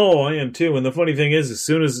movements. Oh, I am too. And the funny thing is, as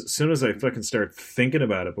soon as I fucking start thinking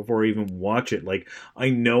about it before I even watch it, like, I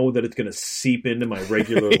know that it's going to seep into my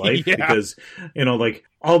regular life. Yeah. Because, like,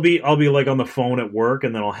 I'll be like on the phone at work,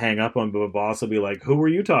 and then I'll hang up on my boss. Will be like, "Who were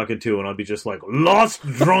you talking to?" And I'll be just like, "Lost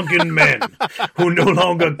drunken men who no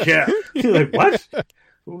longer care." You're like, what?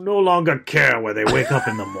 Who no longer care where they wake up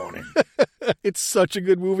in the morning. It's such a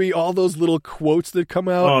good movie. All those little quotes that come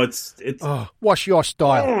out. Oh, it's what's your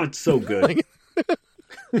style? oh, it's so good.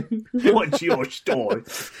 What's your story?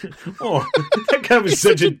 Oh, that guy was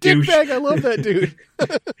such a douche. Dickbag. I love that dude.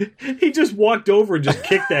 He just walked over and just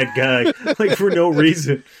kicked that guy, like, for no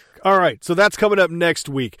reason. All right, so that's coming up next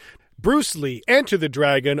week. Bruce Lee, Enter the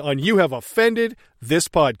Dragon on You Have Offended This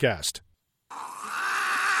Podcast.